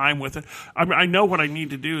enough time with it, I know what I need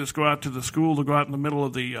to do is go out to the school, to go out in the middle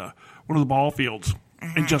of the one of the ball fields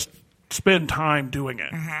and just spend time doing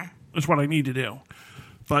it. That's what I need to do.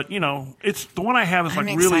 But it's the one I have is like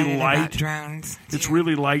really light. About drones. It's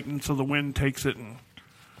really light, and so the wind takes it. And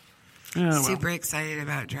super excited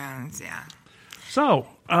about drones. Yeah. So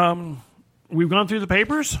we've gone through the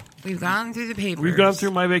papers. We've gone through the papers. We've gone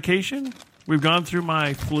through my vacation. We've gone through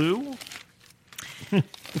my flu.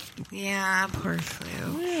 Yeah, poor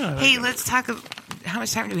flu. Yeah, hey, let's talk. How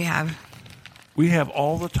much time do we have? We have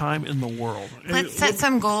all the time in the world. Let's set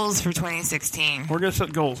some goals for 2016. We're going to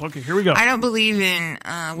set goals. Okay, here we go. I don't believe in,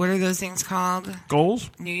 what are those things called? Goals?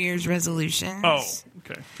 New Year's resolutions. Oh,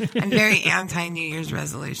 okay. I'm very anti-New Year's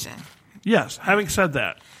resolution. Yes, having said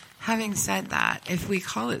that. Having said that, if we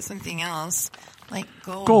call it something else, like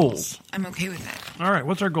goals, I'm okay with it. All right,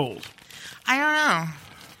 what's our goals? I don't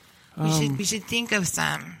know. We should think of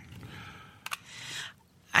some.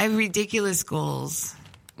 I have ridiculous goals.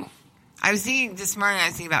 I was thinking this morning,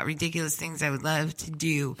 about ridiculous things I would love to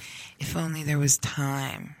do if only there was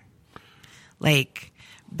time. Like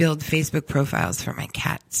build Facebook profiles for my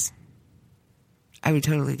cats. I would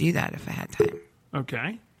totally do that if I had time.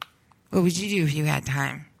 Okay. What would you do if you had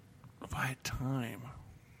time? If I had time.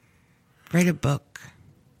 Write a book.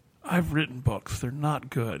 I've written books. They're not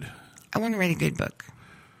good. I want to write a good book.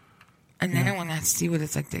 And then I want to see what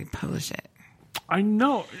it's like to publish it. I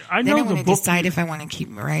know. Then I want to decide if I want to keep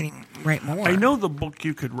write more. I know the book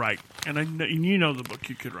you could write, and you know the book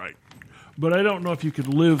you could write, but I don't know if you could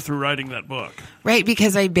live through writing that book. Right,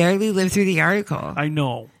 because I barely lived through the article. I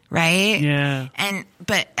know. Right? Yeah.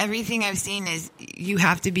 But everything I've seen is you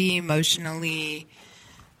have to be emotionally.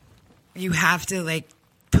 You have to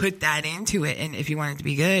put that into it, and if you want it to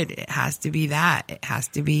be good, it has to be that. It has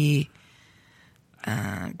to be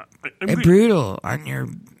brutal on your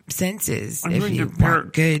senses if you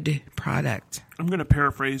want good product. I'm going to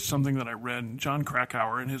paraphrase something that I read. John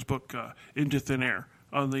Krakauer in his book Into Thin Air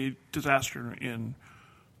on the disaster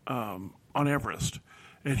on Everest,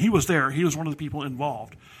 and he was there. He was one of the people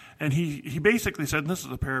involved, and he basically said, and this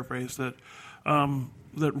is a paraphrase, that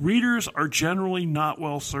that readers are generally not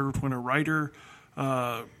well served when a writer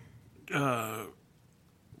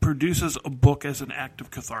produces a book as an act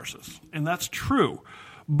of catharsis, and that's true,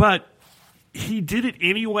 but he did it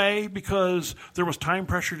anyway because there was time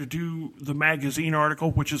pressure to do the magazine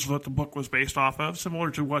article, which is what the book was based off of.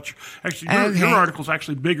 Similar to what your article is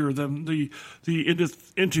actually bigger than the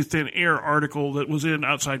Into Thin Air article that was in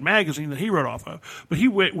Outside Magazine that he wrote off of. But he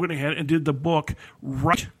went ahead and did the book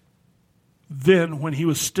right then when he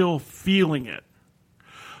was still feeling it.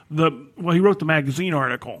 He wrote the magazine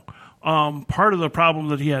article. Part of the problem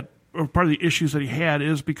that he had, or part of the issues that he had,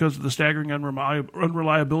 is because of the staggering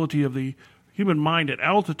unreliability of the human mind at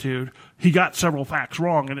altitude. He got several facts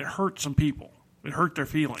wrong, and it hurt some people. It hurt their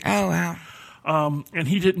feelings. Oh, wow. And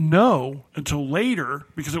he didn't know until later,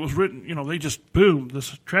 because it was written, they just, boom,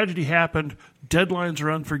 this tragedy happened. Deadlines are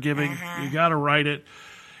unforgiving. You got to write it.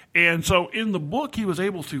 And so in the book, he was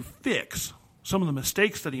able to fix some of the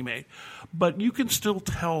mistakes that he made. But you can still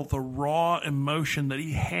tell the raw emotion that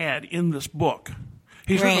he had in this book.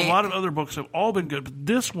 He's written a lot of other books that have all been good, but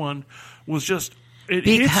this one was just, it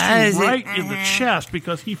hits you right in the chest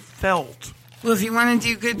because he felt. Well, if you want to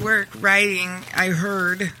do good work writing, I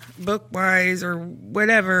heard, book-wise or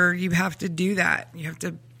whatever, you have to do that. You have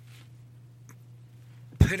to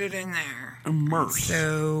put it in there. Immerse.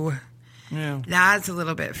 So yeah, that's a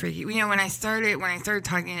little bit freaky. When I started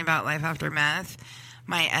talking about Life After Meth,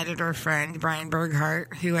 my editor friend, Brian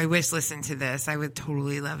Berghardt, who I wish listened to this, I would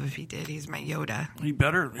totally love if he did. He's my Yoda. He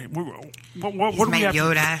better. He's my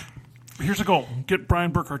Yoda. Here's a goal. Get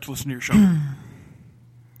Brian Berghardt to listen to your show.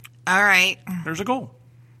 All right. There's a goal.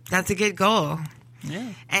 That's a good goal.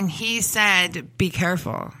 Yeah. And he said, be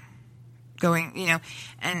careful.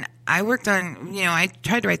 And I worked on, I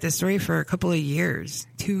tried to write this story for a couple of years.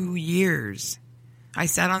 2 years. I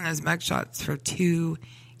sat on those mugshots for 2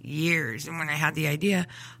 years. And when I had the idea,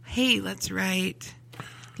 hey, let's write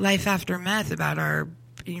Life After Meth about our,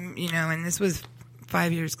 and this was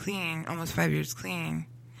 5 years clean, almost 5 years clean.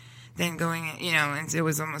 Then going, and it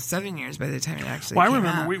was almost 7 years by the time it actually came I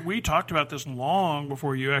remember out. we talked about this long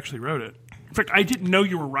before you actually wrote it. In fact, I didn't know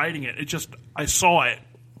you were writing it. I saw it.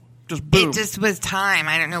 Just boom. It just was time.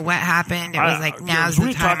 I don't know what happened. It was like, now's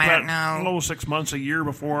the time. I don't know. 6 months, a year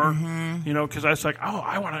before, because I was like,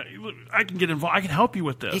 I can get involved. I can help you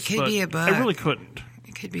with this. It could be a book. I really couldn't.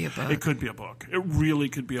 It could be a book. It could be a book. It really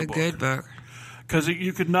could be a book. A good book. Because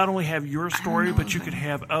you could not only have your story, but you could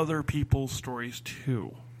have other people's stories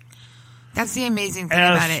too. That's the amazing thing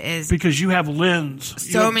about it is because you have lens.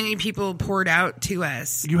 So many people poured out to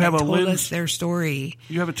us. You have and a told lens. Us their story.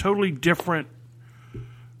 You have a totally different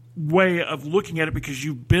way of looking at it because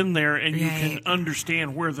you've been there and you can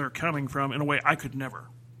understand where they're coming from in a way I could never,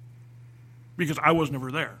 because I was never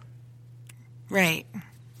there. Right.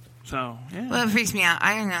 So yeah. Well, it freaks me out.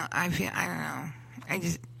 I don't know. I don't know.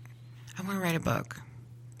 I want to write a book.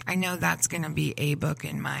 I know that's going to be a book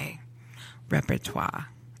in my repertoire.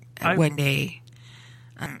 One day.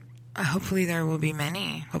 Hopefully there will be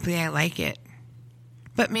many. Hopefully I like it.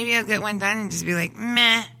 But maybe I'll get one done and just be like,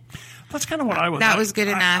 meh. That's kind of what I was. That was good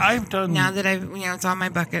enough. I've done. Now that it's on my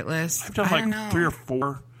bucket list. I've done 3 or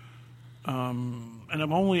 4. And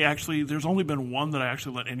there's only been one that I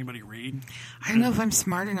actually let anybody read. I don't know if I'm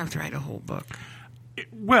smart enough to write a whole book.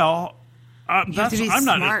 I'm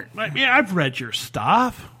smart. I've read your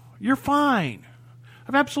stuff. You're fine.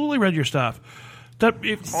 I've absolutely read your stuff.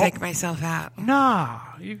 Psych myself out. Nah,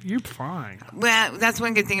 you're fine. Well, that's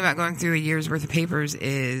one good thing about going through a year's worth of papers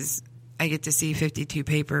is I get to see 52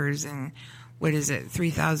 papers and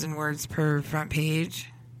 3,000 words per front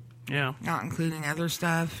page. Yeah, not including other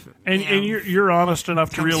stuff. And you're honest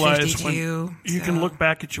enough to realize 52, when you can look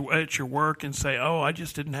back at your work and say, "Oh, I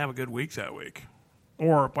just didn't have a good week that week,"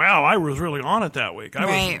 or "Wow, I was really on it that week."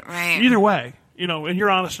 Right. Either way, and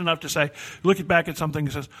you're honest enough to say, look back at something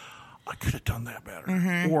and says, I could have done that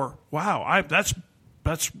better, or wow, I impressed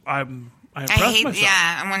myself.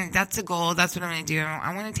 Yeah, that's a goal. That's what I'm going to do.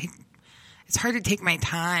 I want to take. It's hard to take my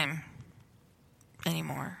time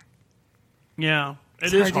anymore. Yeah,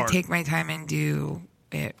 it's hard to take my time and do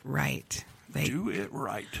it right. Do it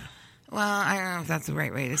right. Well, I don't know if that's the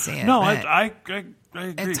right way to say it. No, I agree.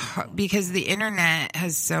 It's hard because the internet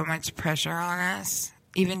has so much pressure on us,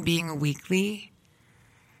 even being a weekly.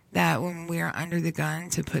 That when we're under the gun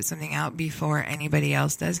to put something out before anybody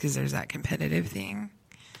else does, because there's that competitive thing.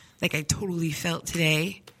 Like I totally felt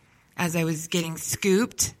today as I was getting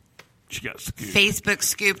scooped. She got scooped. Facebook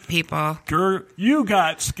scooped people. Girl, you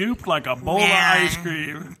got scooped like a bowl of ice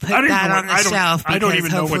cream. Put that on the shelf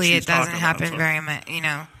because hopefully it doesn't happen very much.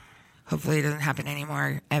 Hopefully it doesn't happen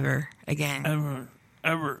anymore ever again.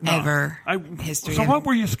 Ever. No. Ever. History. So what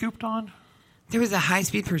were you scooped on? There was a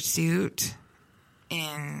high-speed pursuit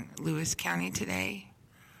in Lewis County today,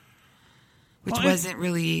 which wasn't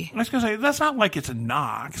really. I was going to say, that's not like it's in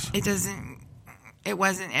Knox. It doesn't. It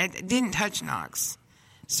wasn't. It didn't touch Knox.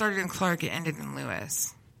 Started in Clark. It ended in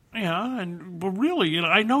Lewis. Yeah, and well, really,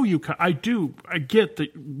 I know you. I get that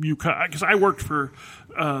you because I worked for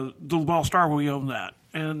the Ball Star when we owned that,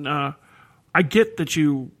 and I get that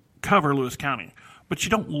you cover Lewis County, but you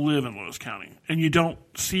don't live in Lewis County, and you don't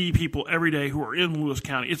see people every day who are in Lewis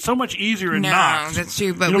County. It's so much easier in Knox. No, that's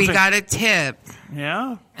true. But we got a tip.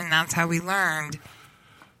 Yeah, and that's how we learned.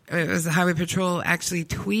 It was the Highway Patrol actually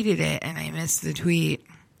tweeted it, and I missed the tweet.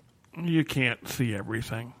 You can't see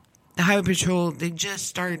everything. The Highway Patrol, they just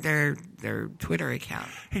started their Twitter account.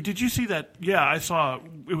 Hey, did you see that? Yeah, I saw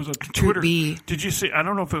it was a Troop Twitter. B. Did you see? I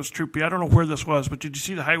don't know if it was Troop B. I don't know where this was, but did you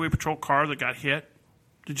see the Highway Patrol car that got hit?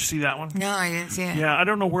 Did you see that one? No, I didn't see it. Yeah, I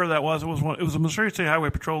don't know where that was. It was a Missouri State Highway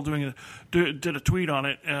Patrol did a tweet on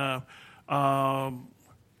it.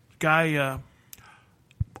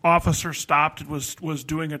 Officer stopped and was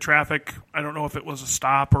doing a traffic. I don't know if it was a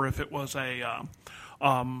stop or if it was a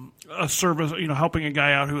service, helping a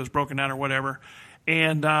guy out who was broken down or whatever.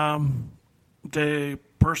 And the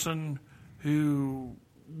person who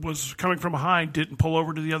was coming from behind didn't pull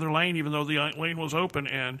over to the other lane, even though the lane was open,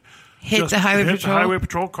 and hit the Highway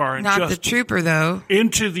Patrol car. And not the trooper, though.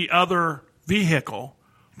 Into the other vehicle.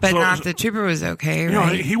 But not the trooper was okay, right? No,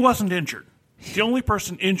 he wasn't injured. The only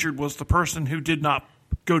person injured was the person who did not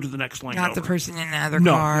go to the next lane. Not over. the person in the other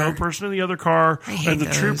car. No person in the other car. I hate and the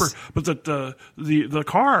those. trooper. But the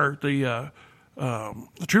car, the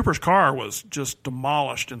trooper's car was just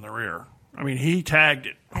demolished in the rear. I mean, he tagged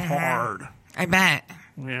it hard. I bet.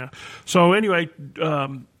 Yeah. So anyway,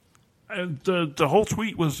 the whole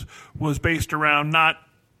tweet was based around not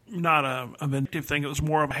a vindictive thing. It was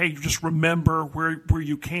more of, hey, just remember where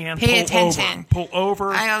you can Pay attention. Pull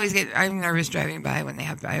over. I'm nervous driving by when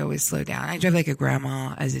I always slow down. I drive like a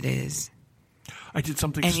grandma as it is. I did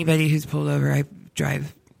something. Anybody who's pulled over, I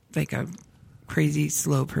drive like a crazy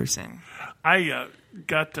slow person. I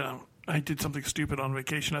did something stupid on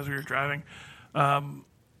vacation as we were driving.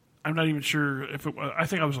 I'm not even sure if it was, I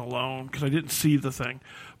think I was alone because I didn't see the thing,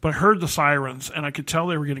 but I heard the sirens and I could tell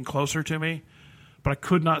they were getting closer to me, but I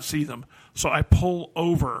could not see them. So I pull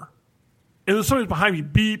over and then somebody's behind me,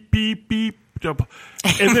 beep, beep, beep. And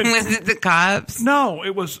then, was it the cops? No,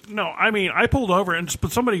 I mean, I pulled over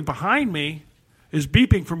but somebody behind me is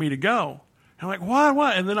beeping for me to go. And I'm like,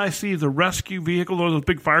 what? And then I see the rescue vehicle, those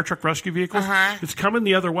big fire truck rescue vehicles. It's coming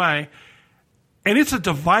the other way. And it's a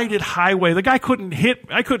divided highway. The guy I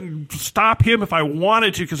couldn't stop him if I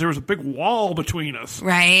wanted to because there was a big wall between us.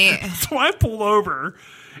 Right. So I pulled over,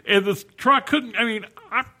 and the truck couldn't,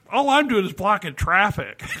 all I'm doing is blocking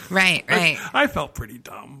traffic. Right. I felt pretty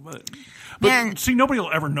dumb. But Man, see, nobody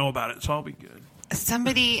will ever know about it, so I'll be good.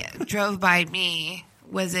 Somebody drove by me,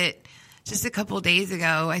 was it just a couple of days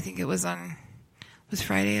ago? I think it was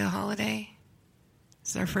Friday a holiday?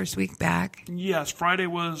 It's our first week back. Yes, Friday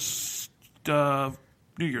was New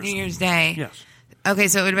Year's Day. Yes. Okay,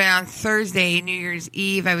 so it would have been on Thursday, New Year's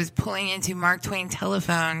Eve. I was pulling into Mark Twain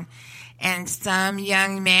Telephone, and some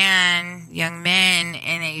young men in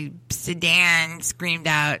a sedan screamed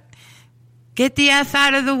out, "Get the F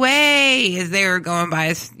out of the way," as they were going by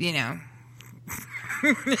us,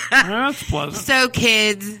 That's pleasant. So,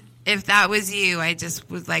 kids, if that was you, I just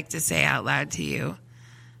would like to say out loud to you,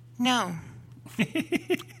 no.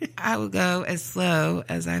 I will go as slow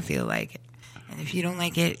as I feel like it. And if you don't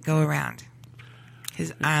like it, go around.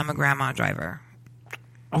 Because I'm a grandma driver.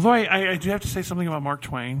 Although I do have to say something about Mark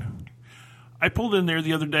Twain. I pulled in there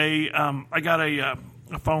the other day. I got a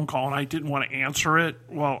phone call, and I didn't want to answer it.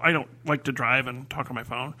 Well, I don't like to drive and talk on my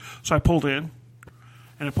phone. So I pulled in,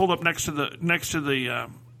 and I pulled up next to the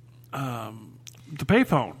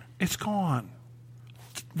payphone. It's gone.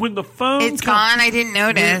 When the phone it's gone. I didn't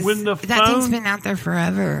notice. That thing's been out there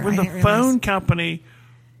forever. When the phone company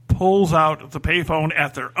pulls out the payphone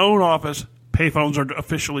at their own office, payphones are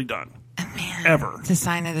officially done. Man, ever. It's a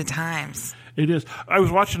sign of the times. It is. I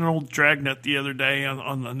was watching an old Dragnet the other day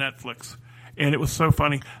on the Netflix, and it was so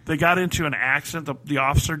funny. They got into an accident, the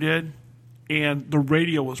officer did, and the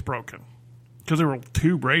radio was broken. Because there were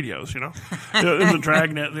tube radios, in the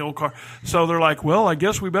Dragnet in the old car. So they're like, well, I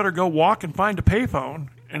guess we better go walk and find a payphone.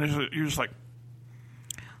 And you're just like,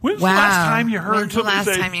 when's the last time you heard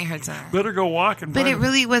something? Better go walk and find But it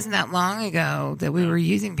really wasn't that long ago that we were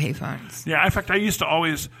using payphones. Yeah, in fact, I used to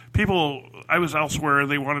always, I was elsewhere,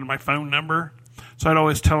 they wanted my phone number. So I'd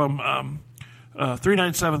always tell them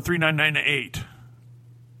 397-399-8.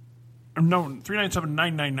 No,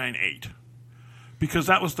 397-9998. Because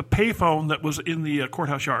that was the payphone that was in the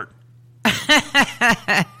courthouse yard.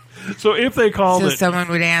 So if they called So it, someone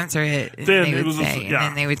would answer it, and Then they it would was a- say, yeah. and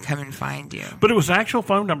then they would come and find you. but it was actual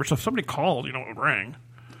phone number. So if somebody called, it would ring.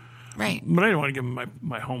 Right. But I didn't want to give them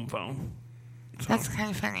my home phone. That's kind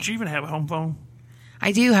of funny. Do you even have a home phone?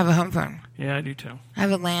 I do have a home phone. Yeah, I do too. I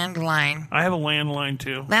have a landline. I have a landline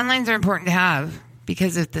too. Landlines are important to have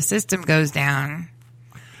because if the system goes down,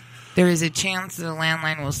 there is a chance that a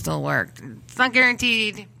landline will still work. It's not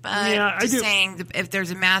guaranteed, but Yeah, I just do. saying, if there's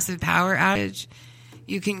a massive power outage,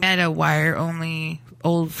 you can get a wire-only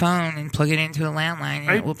old phone and plug it into a landline,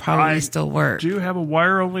 and it will probably still work. I do have a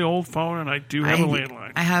wire-only old phone, and I do have a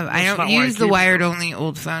landline. I have. I That's don't not why I use the keep it. wired-only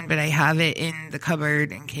old phone, but I have it in the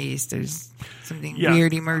cupboard in case there's something Yeah,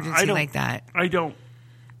 weird I emergency don't- like that. I don't.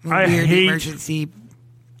 A I weird hate- emergency.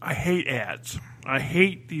 I hate ads. I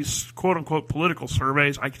hate these quote-unquote political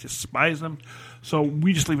surveys. I despise them. So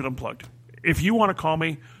we just leave it unplugged. If you want to call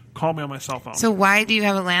me on my cell phone. So why do you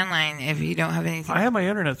have a landline if you don't have anything? I have my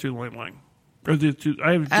internet through the landline. I have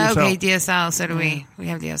DSL. Okay, DSL. So do we. We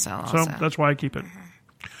have DSL So also. that's why I keep it.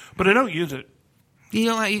 But I don't use it. You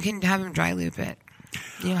don't. You can have them dry loop it.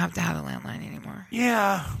 You don't have to have a landline anymore.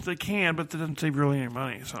 Yeah, they can, but that doesn't save really any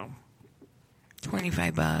money. So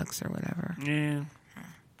 $25 or whatever. yeah.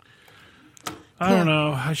 I don't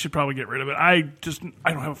know. I should probably get rid of it. I don't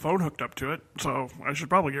have a phone hooked up to it, so I should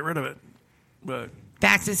probably get rid of it. But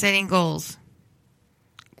Back to setting goals.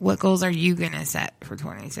 What goals are you going to set for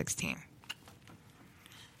 2016?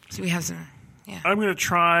 So we have some. Yeah. I'm going to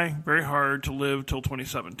try very hard to live till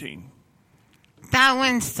 2017. That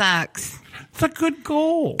one sucks. It's a good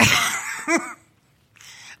goal.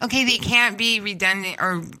 Okay, they can't be redundant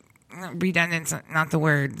or redundant's not the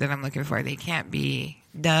word that I'm looking for. They can't be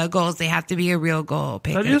the goals. They have to be a real goal.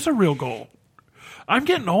 Pick That it. is a real goal. I'm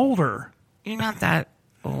getting older. You're not that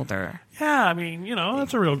older. Yeah, I mean,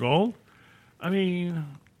 that's a real goal. I mean,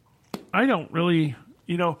 I don't really,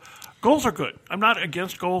 goals are good. I'm not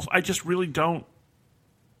against goals. I just really don't.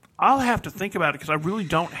 I'll have to think about it because I really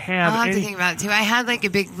don't have I'll have any. to think about it too. I had like a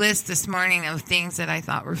big list this morning of things that I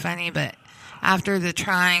thought were funny, but after the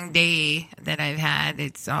trying day that I've had,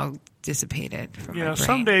 it's all dissipated from my brain.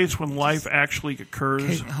 Some days when life actually occurs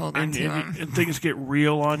Couldn't hold on and, to and, 'em. and things get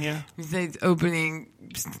real on you. Besides opening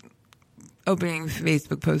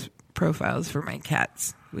Facebook profiles for my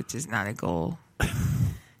cats, which is not a goal.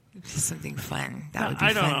 It's just something fun. That would be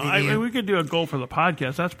I don't fun know. to I do. mean, we could do a goal for the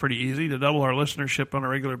podcast. That's pretty easy to double our listenership on a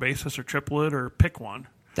regular basis, or triple it, or pick one.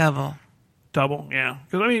 Double. Yeah.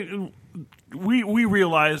 Because I mean, we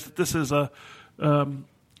realize that this is a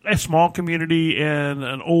small community and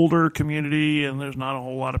an older community, and there's not a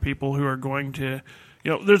whole lot of people who are going to.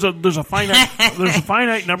 There's a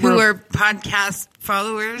finite number Who of are podcast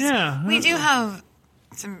followers? Yeah. We do have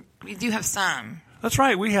some. We do have some. That's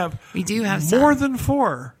right. We do have more some. than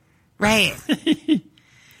 4. Right.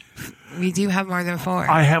 We do have more than 4.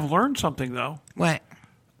 I have learned something though. What?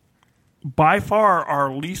 By far,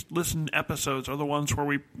 our least listened episodes are the ones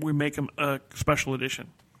where we make them a special edition.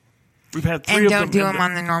 We've had 3 And of don't them. do them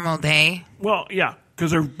on the normal day. Well, yeah,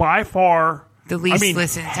 because they're by far The least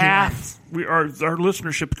listened to half. Our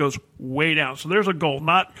listenership goes way down. So there's a goal.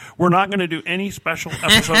 We're not going to do any special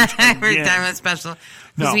episodes. We're again. done with special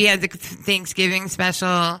because No. we had the Thanksgiving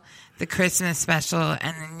special, the Christmas special,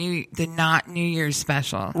 and the not New Year's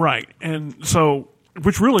special. Right, and so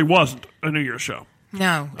which really wasn't a New Year's show.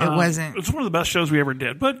 No, it wasn't. It's one of the best shows we ever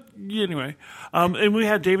did. But anyway, and we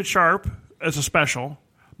had David Sharp as a special.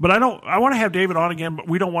 But I want to have David on again, but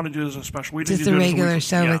we don't want to do it as a special. We need Just to a do it as regular week-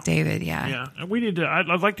 show yeah. with David. Yeah. Yeah, and we need to. I'd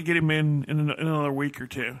like to get him in another week or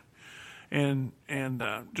two, and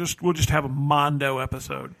we'll just have a Mondo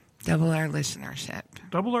episode. Double our listenership.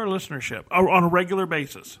 Double our listenership on a regular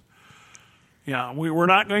basis. Yeah, we're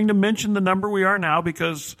not going to mention the number we are now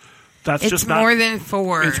because that's It's just not more than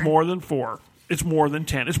 4. It's more than 4. It's more than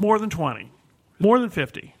 10. It's more than 20. More than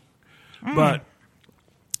 50. But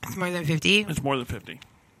It's more than 50. it's more than 50.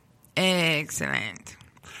 Excellent.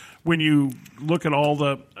 When you look at all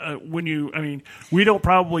the, we don't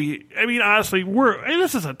probably, honestly,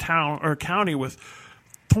 this is a town or a county with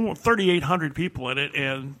 3,800 people in it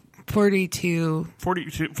and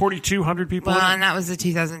 4,200 people Well, in and that was the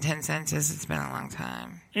 2010 census. It's been a long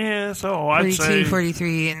time. it. Yeah, so I'd 42, say,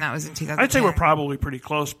 43, and that was in 2010. I'd say we're probably pretty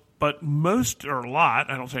close, but most, or a lot,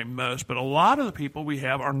 I don't say most, but a lot of the people we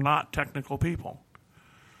have are not technical people.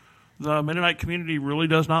 The Mennonite community really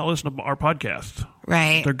does not listen to our podcasts.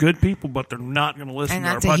 Right. They're good people, but they're not going to listen And to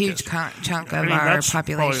our that's a podcast. huge chunk of our that's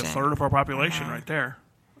population. probably a third of our population right there,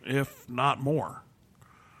 if not more.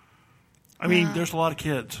 There's a lot of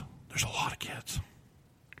kids. There's a lot of kids.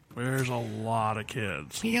 There's a lot of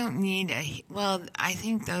kids. We don't need well, I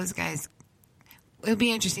think those guys, it'll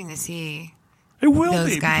be interesting to see It will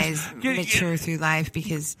those be. guys Yeah, mature through life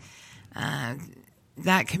because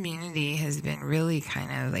that community has been really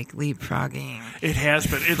kind of like leapfrogging. It has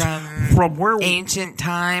been. It's from from where ancient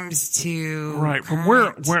times to right from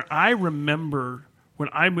current. where I remember when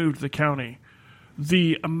I moved to the county,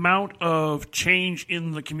 the amount of change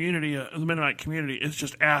in the community, the Mennonite community, is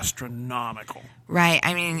just astronomical. Right.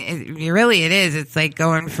 I mean, it is. It's like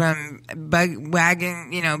going from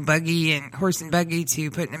buggy and horse and buggy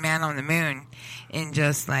to putting a man on the moon in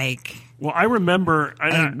just like. Well, I remember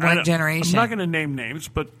one generation. I'm not going to name names,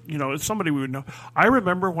 but it's somebody we would know. I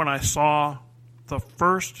remember when I saw the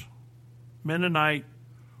first Mennonite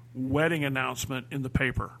wedding announcement in the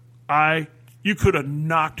paper. You could have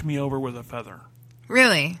knocked me over with a feather.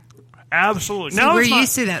 Really? Absolutely. See, now we're it's not,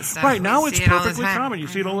 used to that stuff. Right now, We it's see it all the perfectly time. common. You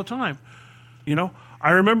see it all the time.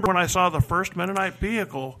 I remember when I saw the first Mennonite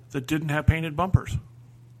vehicle that didn't have painted bumpers.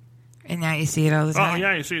 And now you see it all the Oh time.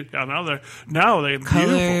 yeah, you see it. Yeah, now they have Colors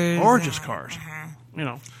beautiful, gorgeous and- cars.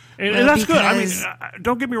 Well, And that's good. I mean, because-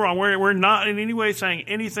 don't get me wrong. We're not in any way saying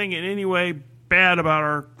anything in any way bad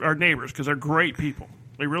about our neighbors because they're great people.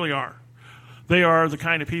 They really are. They are the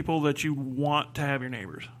kind of people that you want to have your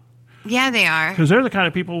neighbors Yeah, they are. because they're the kind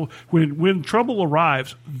of people when trouble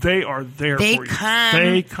arrives, they are there They for you. come-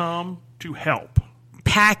 They come to help.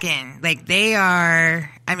 Packing. Like they are.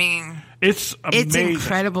 I mean, It's it's amazing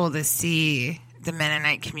incredible to see the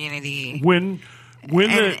Mennonite community. when And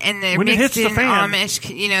they're when it hits mixed the in fan.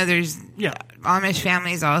 Amish. There's Yeah. Amish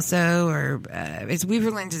families also, or it's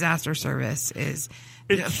Weaverland Disaster Service is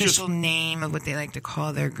the It's official just- name of what they like to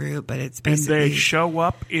call their group, but it's And basically they show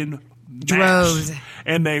up in mass, droves.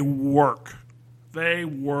 and they work. They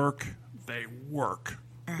work. They work.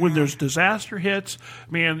 When there's disaster hits,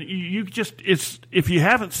 man, you just if you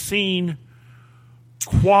haven't seen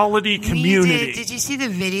quality community. Did you see the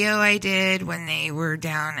video I did when they were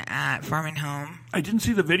down at Farm and Home? I didn't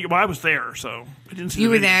see the video. Well, I was there, so I didn't see. You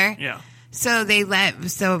the were video. there? Yeah. So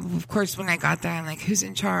so of course when I got there, I'm like, who's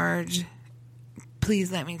in charge?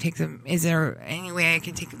 Please let me take some. Is there any way I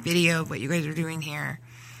can take a video of what you guys are doing here?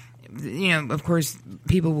 Of course,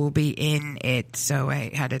 people will be in it, so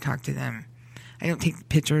I had to talk to them. I don't take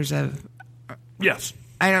pictures of Yes.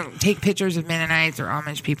 Mennonites or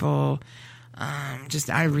Amish people, just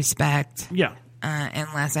out of respect, Yeah.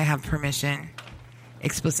 unless I have permission,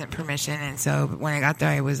 explicit permission. And so when I got there,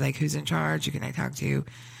 I was like, who's in charge? Who can I talk to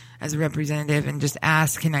as a representative? And just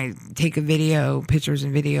ask, can I take pictures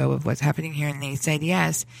and video of what's happening here? And they said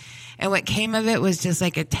yes. And what came of it was just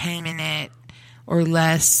like a 10-minute or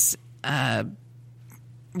less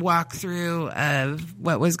walkthrough of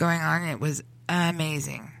what was going on. It was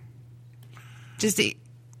amazing.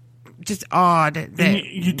 Just odd that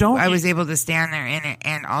you don't. I was able to stand there in it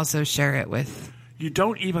and also share it with. You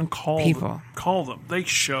don't even People. call them. They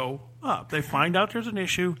show up. They find out there's an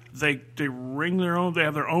issue. They ring their own. They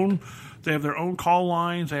have their own call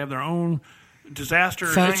lines. They have their own disaster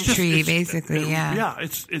Phone tree, basically. Yeah. Yeah.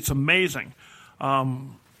 It's amazing. I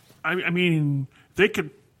mean, they could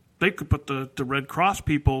put the Red Cross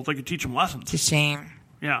people. They could teach them lessons. It's a shame.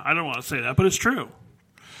 Yeah, I don't want to say that, but it's true.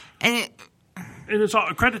 And And it's all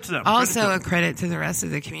a credit to them. also Credit a to them. credit to the rest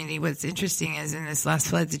of the community. What's interesting is in this last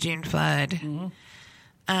flood, the June flood,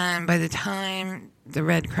 by the time the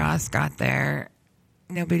Red Cross got there,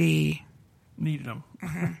 nobody. Needed them.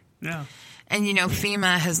 Yeah. And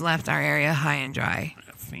FEMA has left our area high and dry.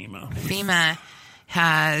 FEMA. FEMA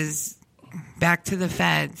has, back to the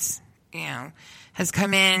feds, has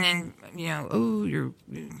come in and,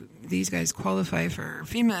 these guys qualify for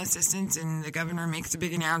FEMA assistance, and the governor makes a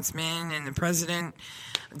big announcement, and the president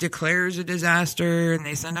declares a disaster, and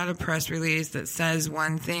they send out a press release that says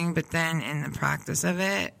one thing, but then in the practice of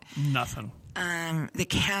it, Nothing. the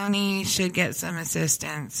county should get some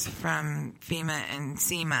assistance from FEMA and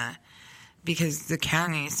SEMA because the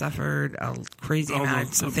county suffered a crazy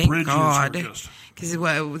amount. So the thank bridges God. are just- Because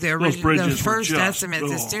the bridges were first just-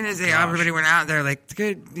 estimates, as soon as everybody went out there, like,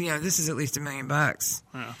 good, this is at least $1 million.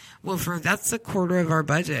 Yeah. Well, that's a quarter of our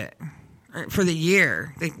budget for the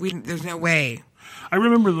year. Like, there's no way. I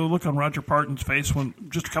remember the look on Roger Parton's face when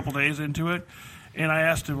just a couple days into it, and I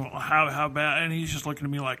asked him how bad, and he's just looking at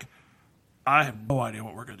me like, I have no idea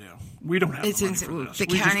what we're going to do. We don't have the money for this. The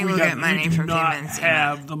county will get money from FEMA and We do not SEMA.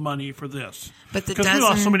 have the money for this. But the because we lost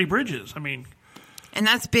so dozen- many bridges. I mean, And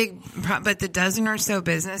that's big. But the dozen or so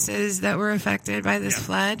businesses that were affected by this Yeah.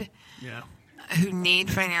 flood, yeah. who need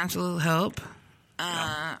financial help,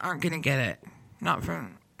 aren't going to get it. Not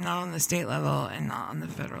on the state level and not on the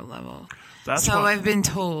federal level. That's so why I've been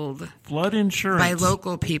told flood insurance. by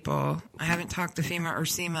local people. I haven't talked to FEMA or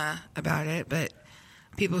SEMA about it, but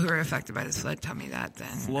People who are affected by this flood tell me that. Then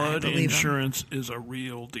Flood insurance is a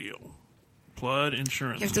real deal. Flood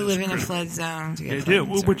insurance. You have to live in a flood zone to get flood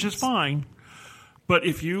insurance. Which is fine. But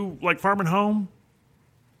if you like farm and home,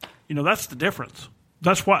 that's the difference.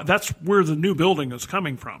 That's where the new building is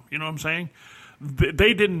coming from. You know what I'm saying?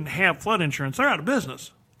 They didn't have flood insurance. They're out of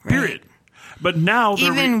business. Period. Right. But now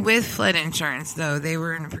they're even with flood insurance, though, they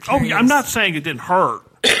were in a precarious... Oh, yeah, I'm not saying it didn't hurt.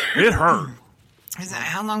 It hurt.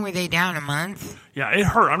 How long were they down? A month? Yeah, it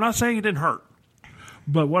hurt. I'm not saying it didn't hurt.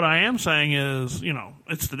 But what I am saying is,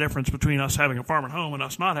 it's the difference between us having a farm and home and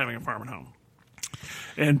us not having a farm and home.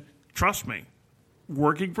 And trust me,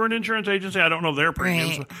 working for an insurance agency, I don't know their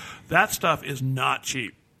premiums. Right. That stuff is not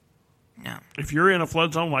cheap. No. If you're in a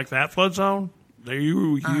flood zone like that flood zone,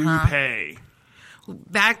 you pay.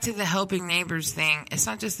 Back to the helping neighbors thing. It's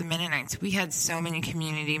not just the Mennonites. We had so many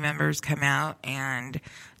community members come out and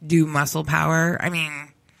do muscle power. I mean,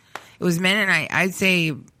 it was Mennonite. I'd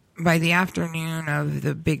say by the afternoon of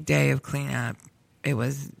the big day of cleanup, it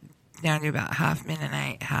was down to about half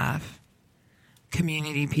Mennonite, half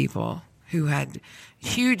community people who had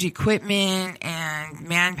huge equipment and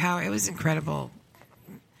manpower. It was incredible.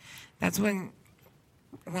 That's one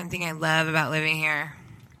thing I love about living here.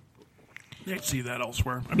 You can't see that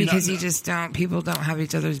elsewhere. Because people don't have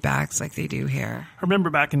each other's backs like they do here. I remember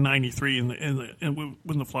back in '93 when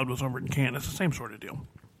the flood was over in Canton, it's the same sort of deal.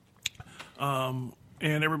 And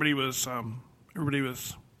everybody was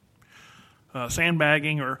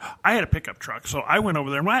sandbagging, or I had a pickup truck, so I went over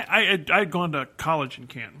there. I had gone to college in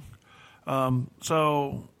Canton,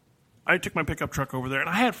 so I took my pickup truck over there, and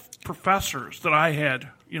I had professors that I had,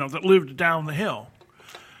 that lived down the hill,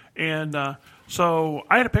 and so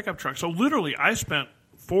I had a pickup truck. So literally, I spent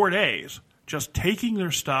 4 days just taking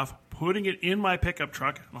their stuff, putting it in my pickup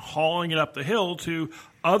truck, and hauling it up the hill to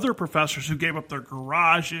other professors who gave up their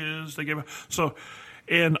garages.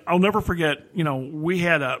 And I'll never forget.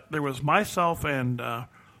 There was myself and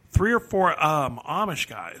 3 or 4 Amish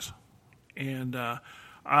guys, and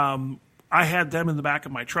I had them in the back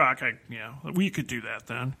of my truck. We could do that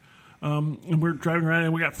then. And we're driving around,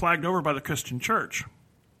 and we got flagged over by the Christian church.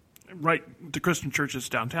 Right, the Christian church is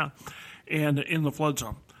downtown, and in the flood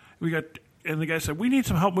zone. And the guy said, "We need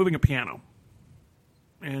some help moving a piano."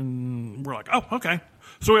 And we're like, "Oh, okay."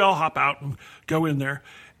 So we all hop out and go in there,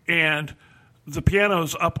 and the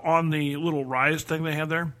piano's up on the little rise thing they have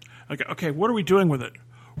there. Okay, what are we doing with it?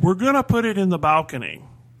 We're gonna put it in the balcony.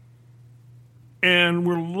 And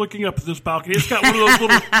we're looking up at this balcony. It's got one of those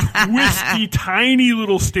little twisty, tiny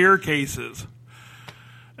little staircases,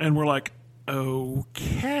 and we're like,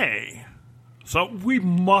 okay. So we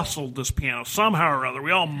muscled this piano somehow or other.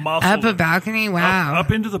 We all muscled up a balcony? Wow.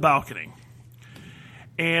 Up into the balcony.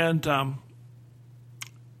 And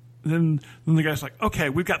then the guy's like, okay,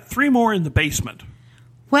 we've got 3 more in the basement.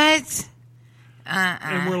 What?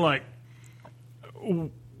 And we're like, oh.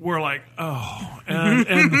 And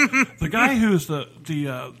the guy who's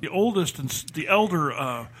the oldest and the elder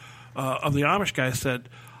of the Amish guys said,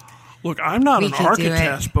 "Look, I'm not an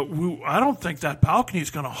architect, but I don't think that balcony is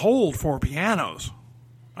going to hold 4 pianos.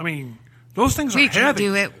 I mean, those things are heavy." We can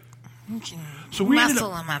do it. We can muscle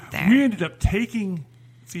them up there. We ended up taking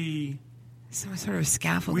some sort of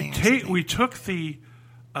scaffolding. We took the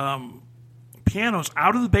pianos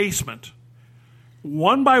out of the basement,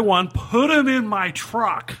 one by one, put them in my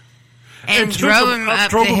truck, and drove them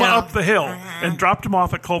up the hill, and dropped them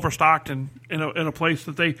off at Culver Stockton in a place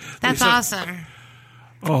that they. That's awesome.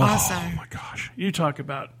 Oh, awesome. My gosh. You talk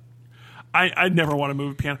about... I'd never want to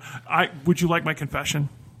move a piano. Would you like my confession?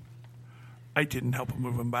 I didn't help them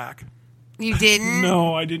move them back. You didn't?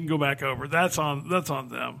 No, I didn't go back over. That's on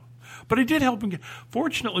them. But I did help them.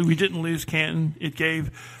 Fortunately, we didn't lose Canton. It's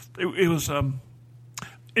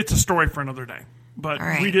a story for another day. But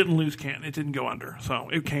we didn't lose Canton. It didn't go under. So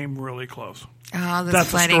it came really close. Oh,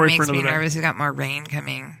 this flooding makes me nervous. We've got more rain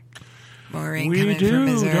coming. More rain coming from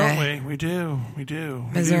Missouri. Don't we? We do.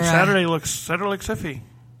 Saturday looks iffy.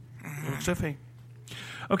 Looks iffy.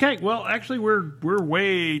 Okay, well, actually, we're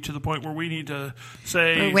way to the point where we need to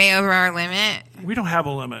say we're way over our limit. We don't have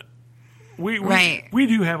a limit. We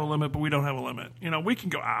do have a limit, but we don't have a limit. We can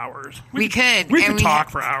go hours. We could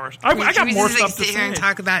talk for hours. I got more stuff to say. Sit here and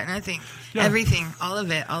talk about nothing, everything, all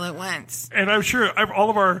of it, all at once. And I'm sure all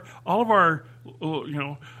of our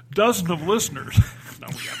dozen of listeners. No,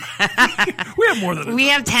 we have more than that. We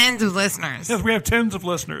have tens of listeners. Yes, we have tens of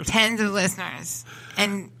listeners. Tens of listeners.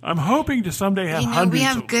 And I'm hoping to someday have hundreds. We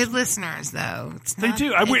have good listeners, though. They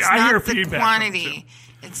do. I hear feedback. Quantity.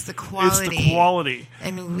 It's the quality. It's the quality.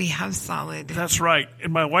 And we have solid. That's right.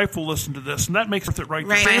 And my wife will listen to this, and that makes it right.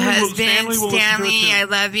 Right. My husband, Stanley, I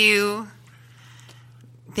love you.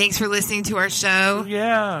 Thanks for listening to our show.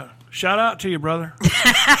 Yeah. Shout out to you, brother.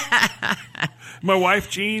 My wife,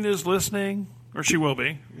 Jean, is listening, or she will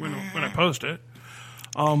be when I post it.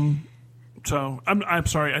 So I'm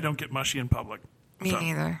sorry I don't get mushy in public. Me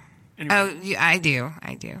neither. Anyway. Oh, I do.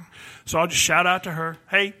 So I'll just shout out to her.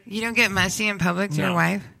 Hey. You don't get mushy in public to your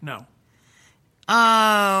wife? No.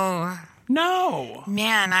 Oh. No.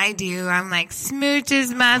 Man, I do. I'm like,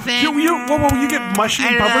 smooches muffin. You get mushy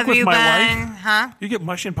in public with my wife? Huh? You get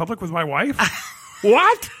mushy in public with my wife?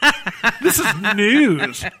 What? This is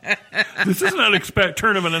news. This is an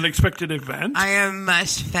turn of an unexpected event. I am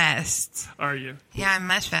mush fest. Are you? Yeah, I'm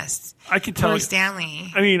mush fest. I can tell. Poor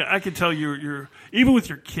Stanley. I mean, I can tell you're even with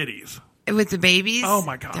your kitties. With the babies? Oh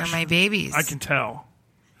my gosh, they're my babies. I can tell.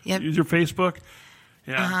 Yep. Use your Facebook.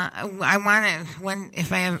 Yeah. I want to when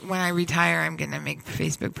I retire, I'm going to make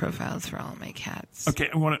Facebook profiles for all of my cats.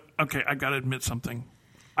 Okay, I got to admit something.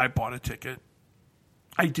 I bought a ticket.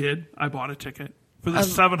 I did. I bought a ticket. For the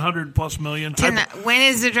 700+ million. When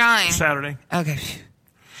is the drawing? Saturday. Okay.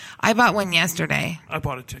 I bought one yesterday. I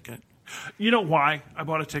bought a ticket. You know why I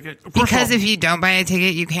bought a ticket? Because if you don't buy a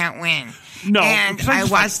ticket, you can't win. No. And I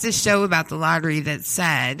watched a show about the lottery that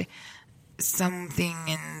said something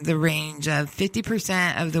in the range of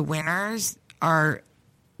 50% of the winners are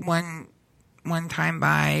one-time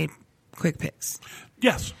buy quick picks.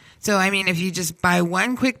 Yes. So, I mean, if you just buy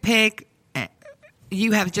one quick pick,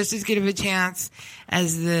 you have just as good of a chance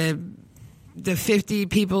as the 50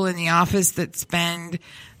 people in the office that spend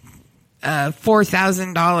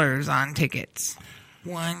 $4,000 on tickets.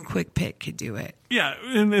 One quick pick could do it. Yeah,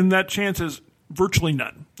 and that chance is virtually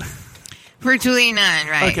none. Virtually none,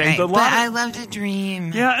 right? Okay, right. But I love to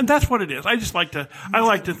dream. Yeah, and that's what it is. I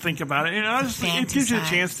like to think about it. It gives you a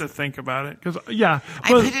chance to think about it. Because I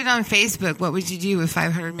put it on Facebook. What would you do with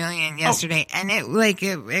 500 million yesterday? And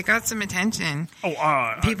it got some attention.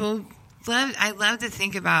 People love. I love to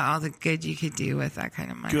think about all the good you could do with that kind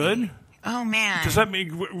of money. Good. Oh man. Does that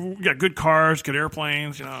mean good cars, good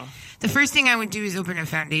airplanes? The first thing I would do is open a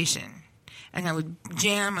foundation, and I would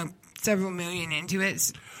jam several million into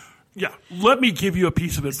it. Yeah, let me give you a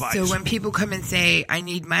piece of advice. So when people come and say, I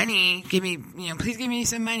need money, please give me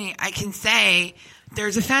some money, I can say,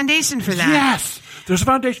 there's a foundation for that. Yes, there's a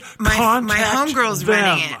foundation. My homegirl's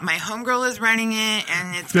running it. My homegirl is running it,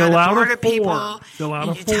 and it's got a board of people. Fill out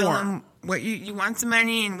a form. Tell them what you want some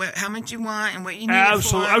money, and how much you want, and what you need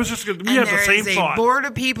Absolutely. it for. I was just going to, we have the same thought. There's a board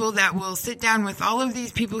of people that will sit down with all of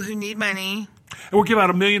these people who need money. And we'll give out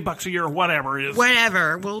 $1 million a year or whatever it is.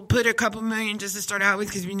 Whatever. We'll put a couple million just to start out with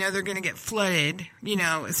because we know they're going to get flooded,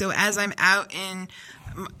 So as I'm out in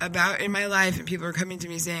my life and people are coming to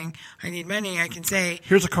me saying, I need money, I can say,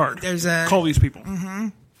 here's a card. Call these people. Mm-hmm.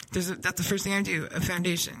 That's the first thing I do, a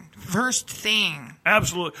foundation. First thing.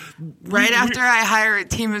 Absolutely. Right after I hire a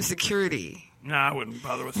team of security. No, I wouldn't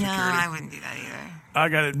bother with security. No, I wouldn't do that either. I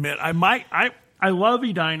got to admit, I love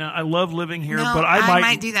Edina. I love living here, no, but I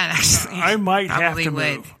might do that actually. I might have to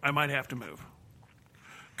move. I might have to move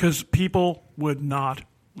because people would not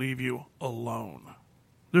leave you alone.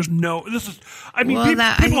 There's no. This is. I mean,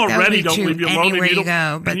 people already don't leave you alone if you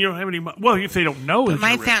don't. And you don't have any. Well, if they don't know, but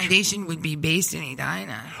my foundation would be based in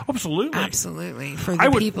Edina. Absolutely, for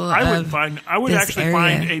the people of I would actually area.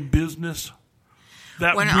 Find a business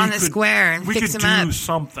that on the square and fix them up. We could do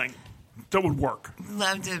something that would work.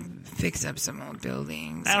 Love to fix up some old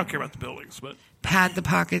buildings. I don't care about the buildings, but pad the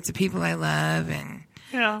pockets of people I love and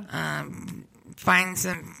find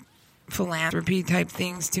some philanthropy type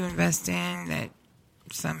things to invest in that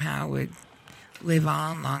somehow would live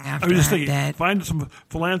on long after I'm dead. Find some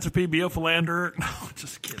philanthropy, be a philanderer. No,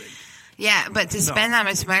 just kidding. Yeah, but to spend that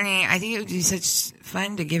much money, I think it would be such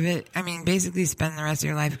fun to give it. I mean, basically spend the rest of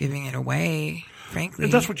your life giving it away. Frankly,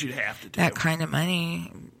 that's what you'd have to do. That kind of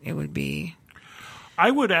money, it would be.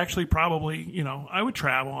 I would actually probably, I would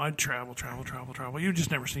travel. I'd travel. You'd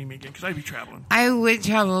just never see me again because I'd be traveling. I would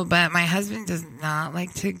travel, but my husband does not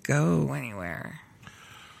like to go anywhere.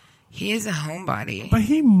 He is a homebody. But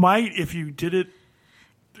he might if you did it.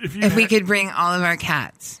 If we could bring all of our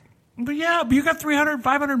cats. But you got 300,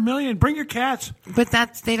 500 million. Bring your cats. But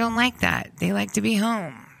they don't like that. They like to be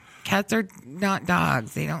home. Cats are not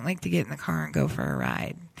dogs. They don't like to get in the car and go for a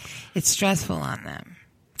ride. It's stressful on them.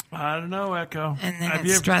 I don't know, Echo. And then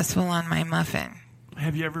it's stressful on my muffin.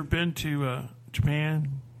 Have you ever been to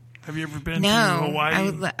Japan? Have you ever been to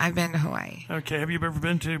Hawaii? I've been to Hawaii. Okay. Have you ever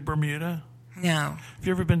been to Bermuda? No. Have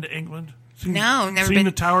you ever been to England? Never been. Seen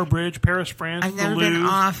the Tower Bridge, Paris, France, I've never been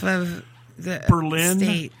off of the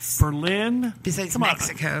States. Berlin. Besides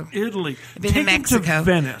Mexico. Italy. I've been to Mexico. To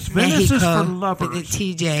Venice. Venice is for lovers. Been to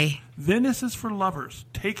TJ. Venice is for lovers.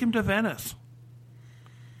 Take him to Venice.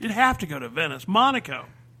 You'd have to go to Venice. Monaco.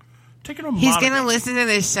 Take it to He's Monaco. going to listen to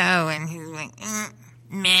this show, and he's like,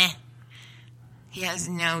 meh. He has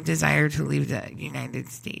no desire to leave the United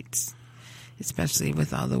States, especially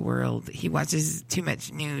with all the world. He watches too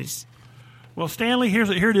much news. Well, Stanley, here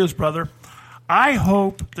it is, brother. I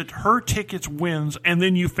hope that her tickets wins, and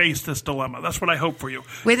then you face this dilemma. That's what I hope for you.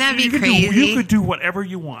 Wouldn't that be You crazy? could do whatever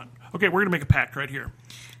you want. Okay, we're going to make a pact right here.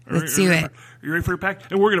 Let's do it. You ready for your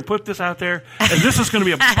pact? And we're going to put this out there, and this is going to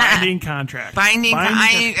be a binding contract. Binding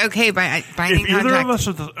contract. If either contract. of us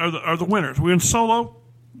are the winners, we win solo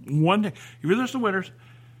one day. If either of us are the winners,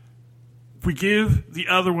 we give the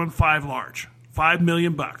other one $5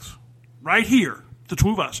 million. Right here, the two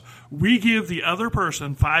of us. We give the other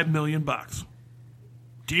person $5 million.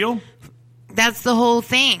 Deal? That's the whole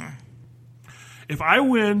thing. If I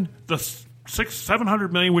win the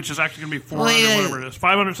 $700 million, which is actually going to be 400, whatever it is,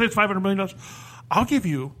 say it's $500 million, I'll give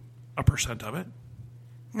you a percent of it.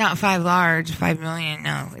 Not $5 million.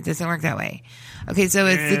 No, it doesn't work that way. Okay, so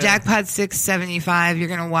it's the jackpot $675. You're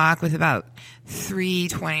going to walk with about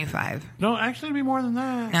 $325. No, actually, it'd be more than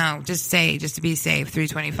that. No, just to be safe,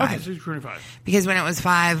 $325. Okay, $325. Because when it was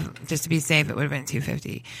 $5, just to be safe, it would have been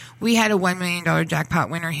 $250. We had a $1 million jackpot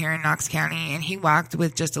winner here in Knox County, and he walked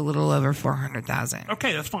with just a little over $400,000.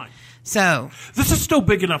 Okay, that's fine. So this is still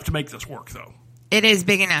big enough to make this work, though. it is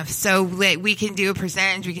big enough. So we can do a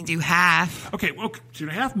percentage. We can do half. Okay, well,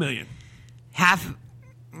 $2.5 million. Half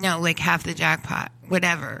the jackpot.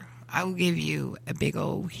 Whatever. I will give you a big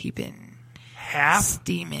old heaping,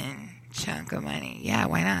 steaming chunk of money. Yeah,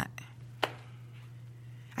 why not?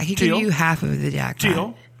 I could give you half of the jackpot.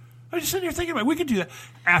 Deal. I was just sitting here thinking about it. We could do that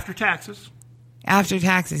after taxes. After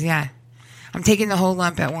taxes, yeah. I'm taking the whole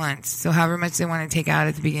lump at once. So however much they want to take out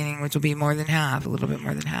at the beginning, which will be more than half, a little bit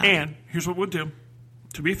more than half. And here's what we'll do.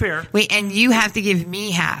 To be fair. Wait, and you have to give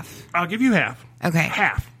me half. I'll give you half. Okay.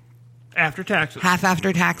 Half. After taxes. Half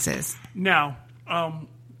after taxes. Now,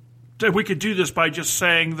 we could do this by just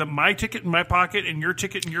saying that my ticket in my pocket and your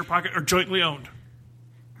ticket in your pocket are jointly owned.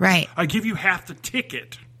 Right. I give you half the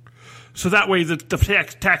ticket. So that way the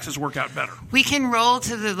taxes work out better. We can roll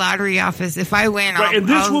to the lottery office. If I win,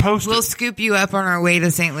 we'll scoop you up on our way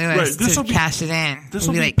to St. Louis to cash it in. This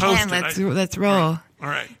will be like, posted. Ken, let's roll. All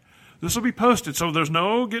right. This will be posted, so there's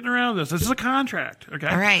no getting around this. This is a contract, okay?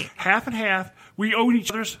 All right. Half and half. We own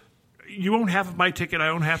each other's. You own half of my ticket. I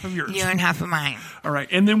own half of yours. You own half of mine. All right.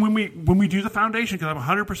 And then when we do the foundation, because I'm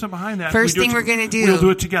 100% behind that. First thing we're going to do. We'll do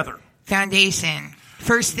it together. Foundation.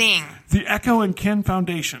 First thing. The Echo and Ken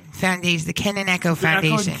Foundation. Foundation. The Ken and Echo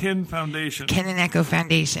Foundation. The Echo and Ken Foundation. Ken and Echo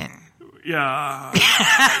Foundation. Yeah.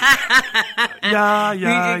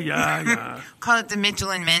 Yeah. Call it the Mitchell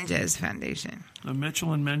and Menges Foundation. The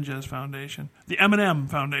Mitchell and Menges Foundation. The M&M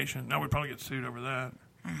Foundation. Now we'd probably get sued over that.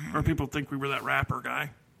 Mm-hmm. Or people think we were that rapper guy.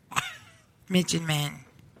 Mitch and Men.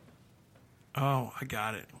 Oh, I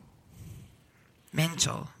got it.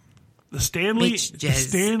 Menchel. The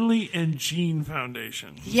Stanley and Jean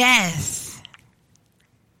Foundation. Yes.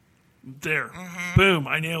 There. Mm-hmm. Boom.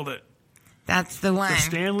 I nailed it. That's the one. The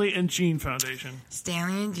Stanley and Jean Foundation.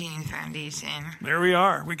 Stanley and Jean Foundation. There we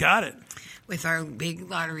are. We got it. With our big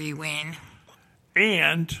lottery win.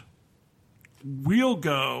 And we'll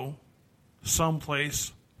go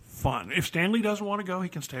someplace fun. If Stanley doesn't want to go, he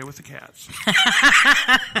can stay with the cats.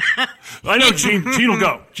 I know Jean will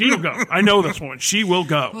go. Jean will go. I know this one. She will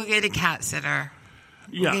go. We'll get a cat sitter.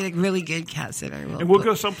 Yeah. We'll get a really good cat sitter. We'll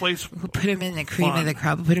go someplace. We'll put him in the cream of the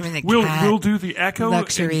crop. We'll put him in the We'll do the Echo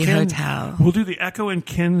luxury hotel. We'll do the Echo and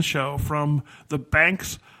Ken show from the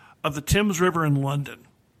banks of the Thames River in London.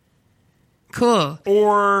 Cool.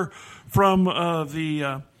 Or from what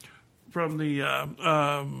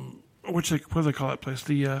do they call that place?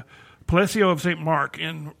 The Palacio of St. Mark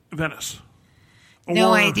in Venice.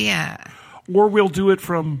 No idea. Or we'll do it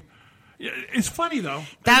from. It's funny though.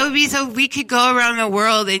 That would be so we could go around the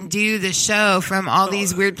world and do the show from all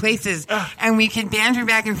these weird places, and we can banter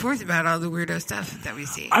back and forth about all the weirdo stuff that we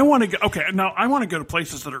see. I want to go. Okay, now I want to go to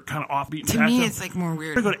places that are kind of offbeat. To me, it's like more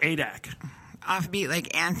weird. I want to go to Adak. Offbeat,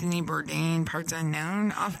 like Anthony Bourdain, Parts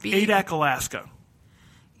Unknown. Offbeat. Adak, Alaska.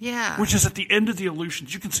 Yeah. Which is at the end of the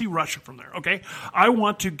Aleutians. You can see Russia from there, okay? I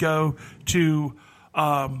want to go to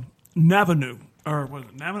Navanu. Or was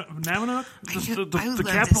it Navanu? I would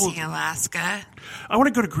love to see Alaska. I want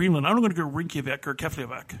to go to Greenland. I don't want to go to Reykjavik or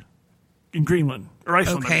Keflavik in Greenland. Or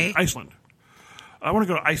Iceland. Okay. Iceland. I want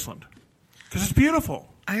to go to Iceland. Because it's beautiful.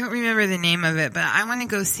 I don't remember the name of it, but I want to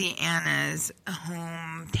go see Anna's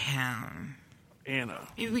hometown. Anna.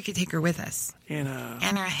 Maybe we could take her with us. Anna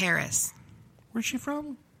Harris. Where's she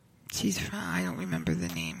from? She's from, I don't remember the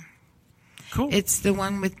name. Cool. It's the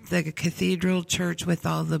one with the cathedral church with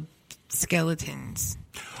all the skeletons.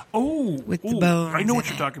 With the bones I know what in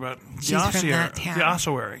you're it. talking about. She's from that town. The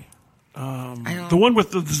ossuary. I The one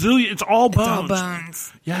with the zillion. It's all bones. It's all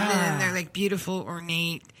bones. Yeah. And then they're like beautiful,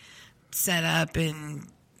 ornate, set up in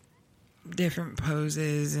different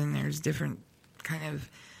poses, and there's different kind of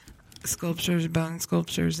sculptures, bone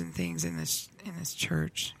sculptures, and things in this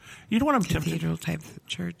church. You know what I'm tempted? Cathedral type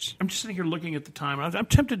church. I'm just sitting here looking at the time. I'm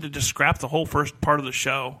tempted to just scrap the whole first part of the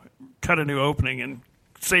show, cut a new opening, and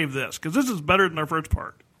save this because this is better than our first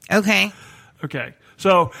part. Okay. Okay.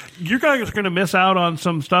 So you guys are going to miss out on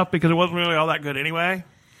some stuff because it wasn't really all that good anyway.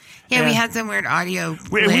 Yeah, we And had some weird audio.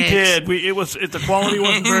 We did. The quality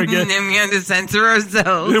wasn't very good. And then we had to censor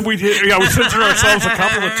ourselves. And we did. Yeah, we censored ourselves a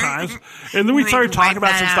couple of times, and then we Like, started talking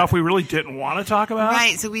about wipe some that stuff out. we really didn't want to talk about.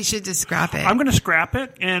 Right, so we should just scrap it. I'm going to scrap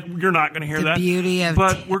it, and you're not going to hear the that. beauty of,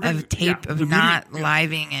 but we're gonna, of tape yeah, of the not beauty,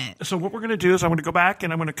 living it. So what we're going to do is I'm going to go back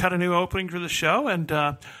and I'm going to cut a new opening for the show, and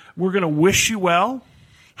we're going to wish you well.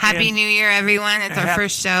 Happy And New Year, everyone. It's our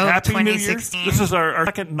first show of Happy New Year. 2016. This is our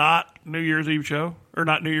second not New Year's Eve show, or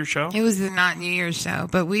not New Year's show. It was the not New Year's show,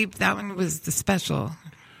 but that one was the special.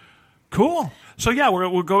 Cool. So yeah,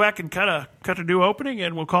 we'll go back and cut a new opening,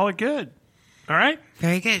 and we'll call it good. All right.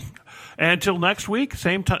 Very good. And until next week,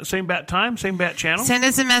 same bat time, same bat channel. Send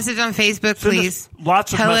us a message on Facebook, Send please. us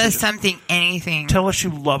lots of Tell messages. us something, anything. Tell us you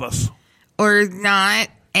love us. Or not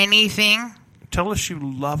anything. Tell us you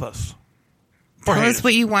love us. Tell us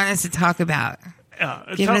what you want us to talk about.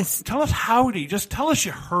 Tell us howdy. Just tell us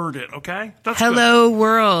you heard it, okay? That's Hello,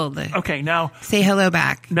 world. good. Okay, now Say hello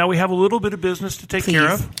back. we have a little bit of business to take care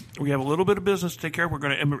Please. of. We have a little bit of business to take care of. We're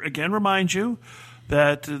going to, again, remind you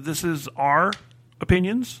that this is our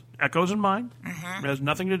opinions, Echo's and mine. It has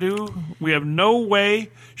nothing to do. We have no way,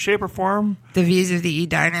 shape, or form. The views of the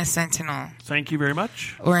Edina Sentinel. Thank you very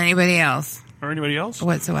much. Or anybody else Or anybody else.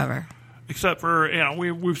 whatsoever. Except for,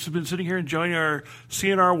 we've been sitting here enjoying our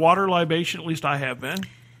CNR water libation. At least I have been.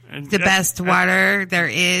 And The best water there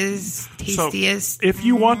is. Tastiest. So if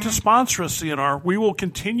you want to sponsor us, CNR, we will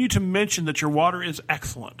continue to mention that your water is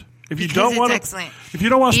excellent. If you Because don't it's want excellent. if you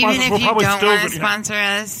don't want to sponsor, Even if we'll you probably don't still want to sponsor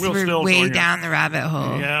us, we'll we're still way join you. down the rabbit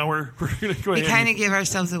hole. Yeah, we're going to go We ahead. kind of give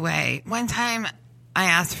ourselves away. One time, I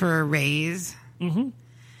asked for a raise. Mm-hmm.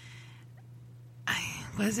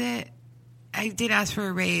 I did ask for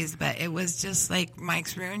a raise, but it was just like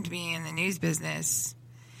Mike's ruined me in the news business.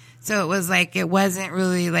 So it was like, it wasn't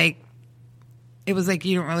really like, it was like,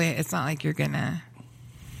 it's not like you're going to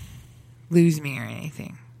lose me or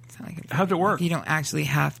anything. It's not like How'd it work? You don't actually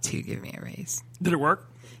have to give me a raise. Did it work?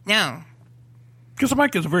 No. Because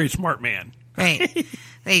Mike is a very smart man. Right.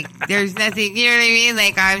 Like, there's nothing, you know what I mean?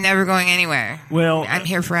 Like, I'm never going anywhere. Well, I'm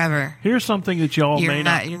here forever. Here's something that y'all You're may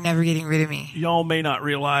never getting rid of me. y'all may not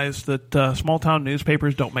realize that small town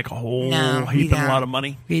newspapers don't make a whole No, we heap and a don't. lot of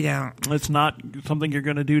money. We don't. It's not something you're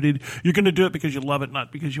going to do. You're going to do it because you love it,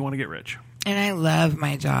 not because you want to get rich. And I love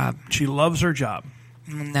my job. She loves her job.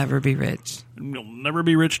 We'll never be rich You'll never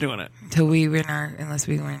be rich doing it, unless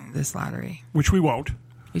we win this lottery, which we won't.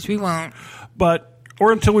 which we won't.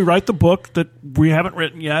 Or until we write the book that we haven't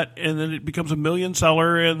written yet, and then it becomes a million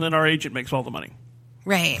seller, and then our agent makes all the money.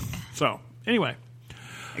 Right. So, anyway.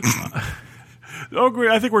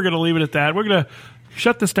 I think we're going to leave it at that. We're going to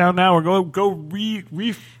shut this down now. We're going to go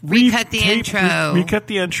Recut the intro. Recut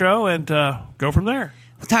the intro and go from there.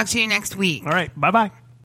 We'll talk to you next week. All right. Bye-bye.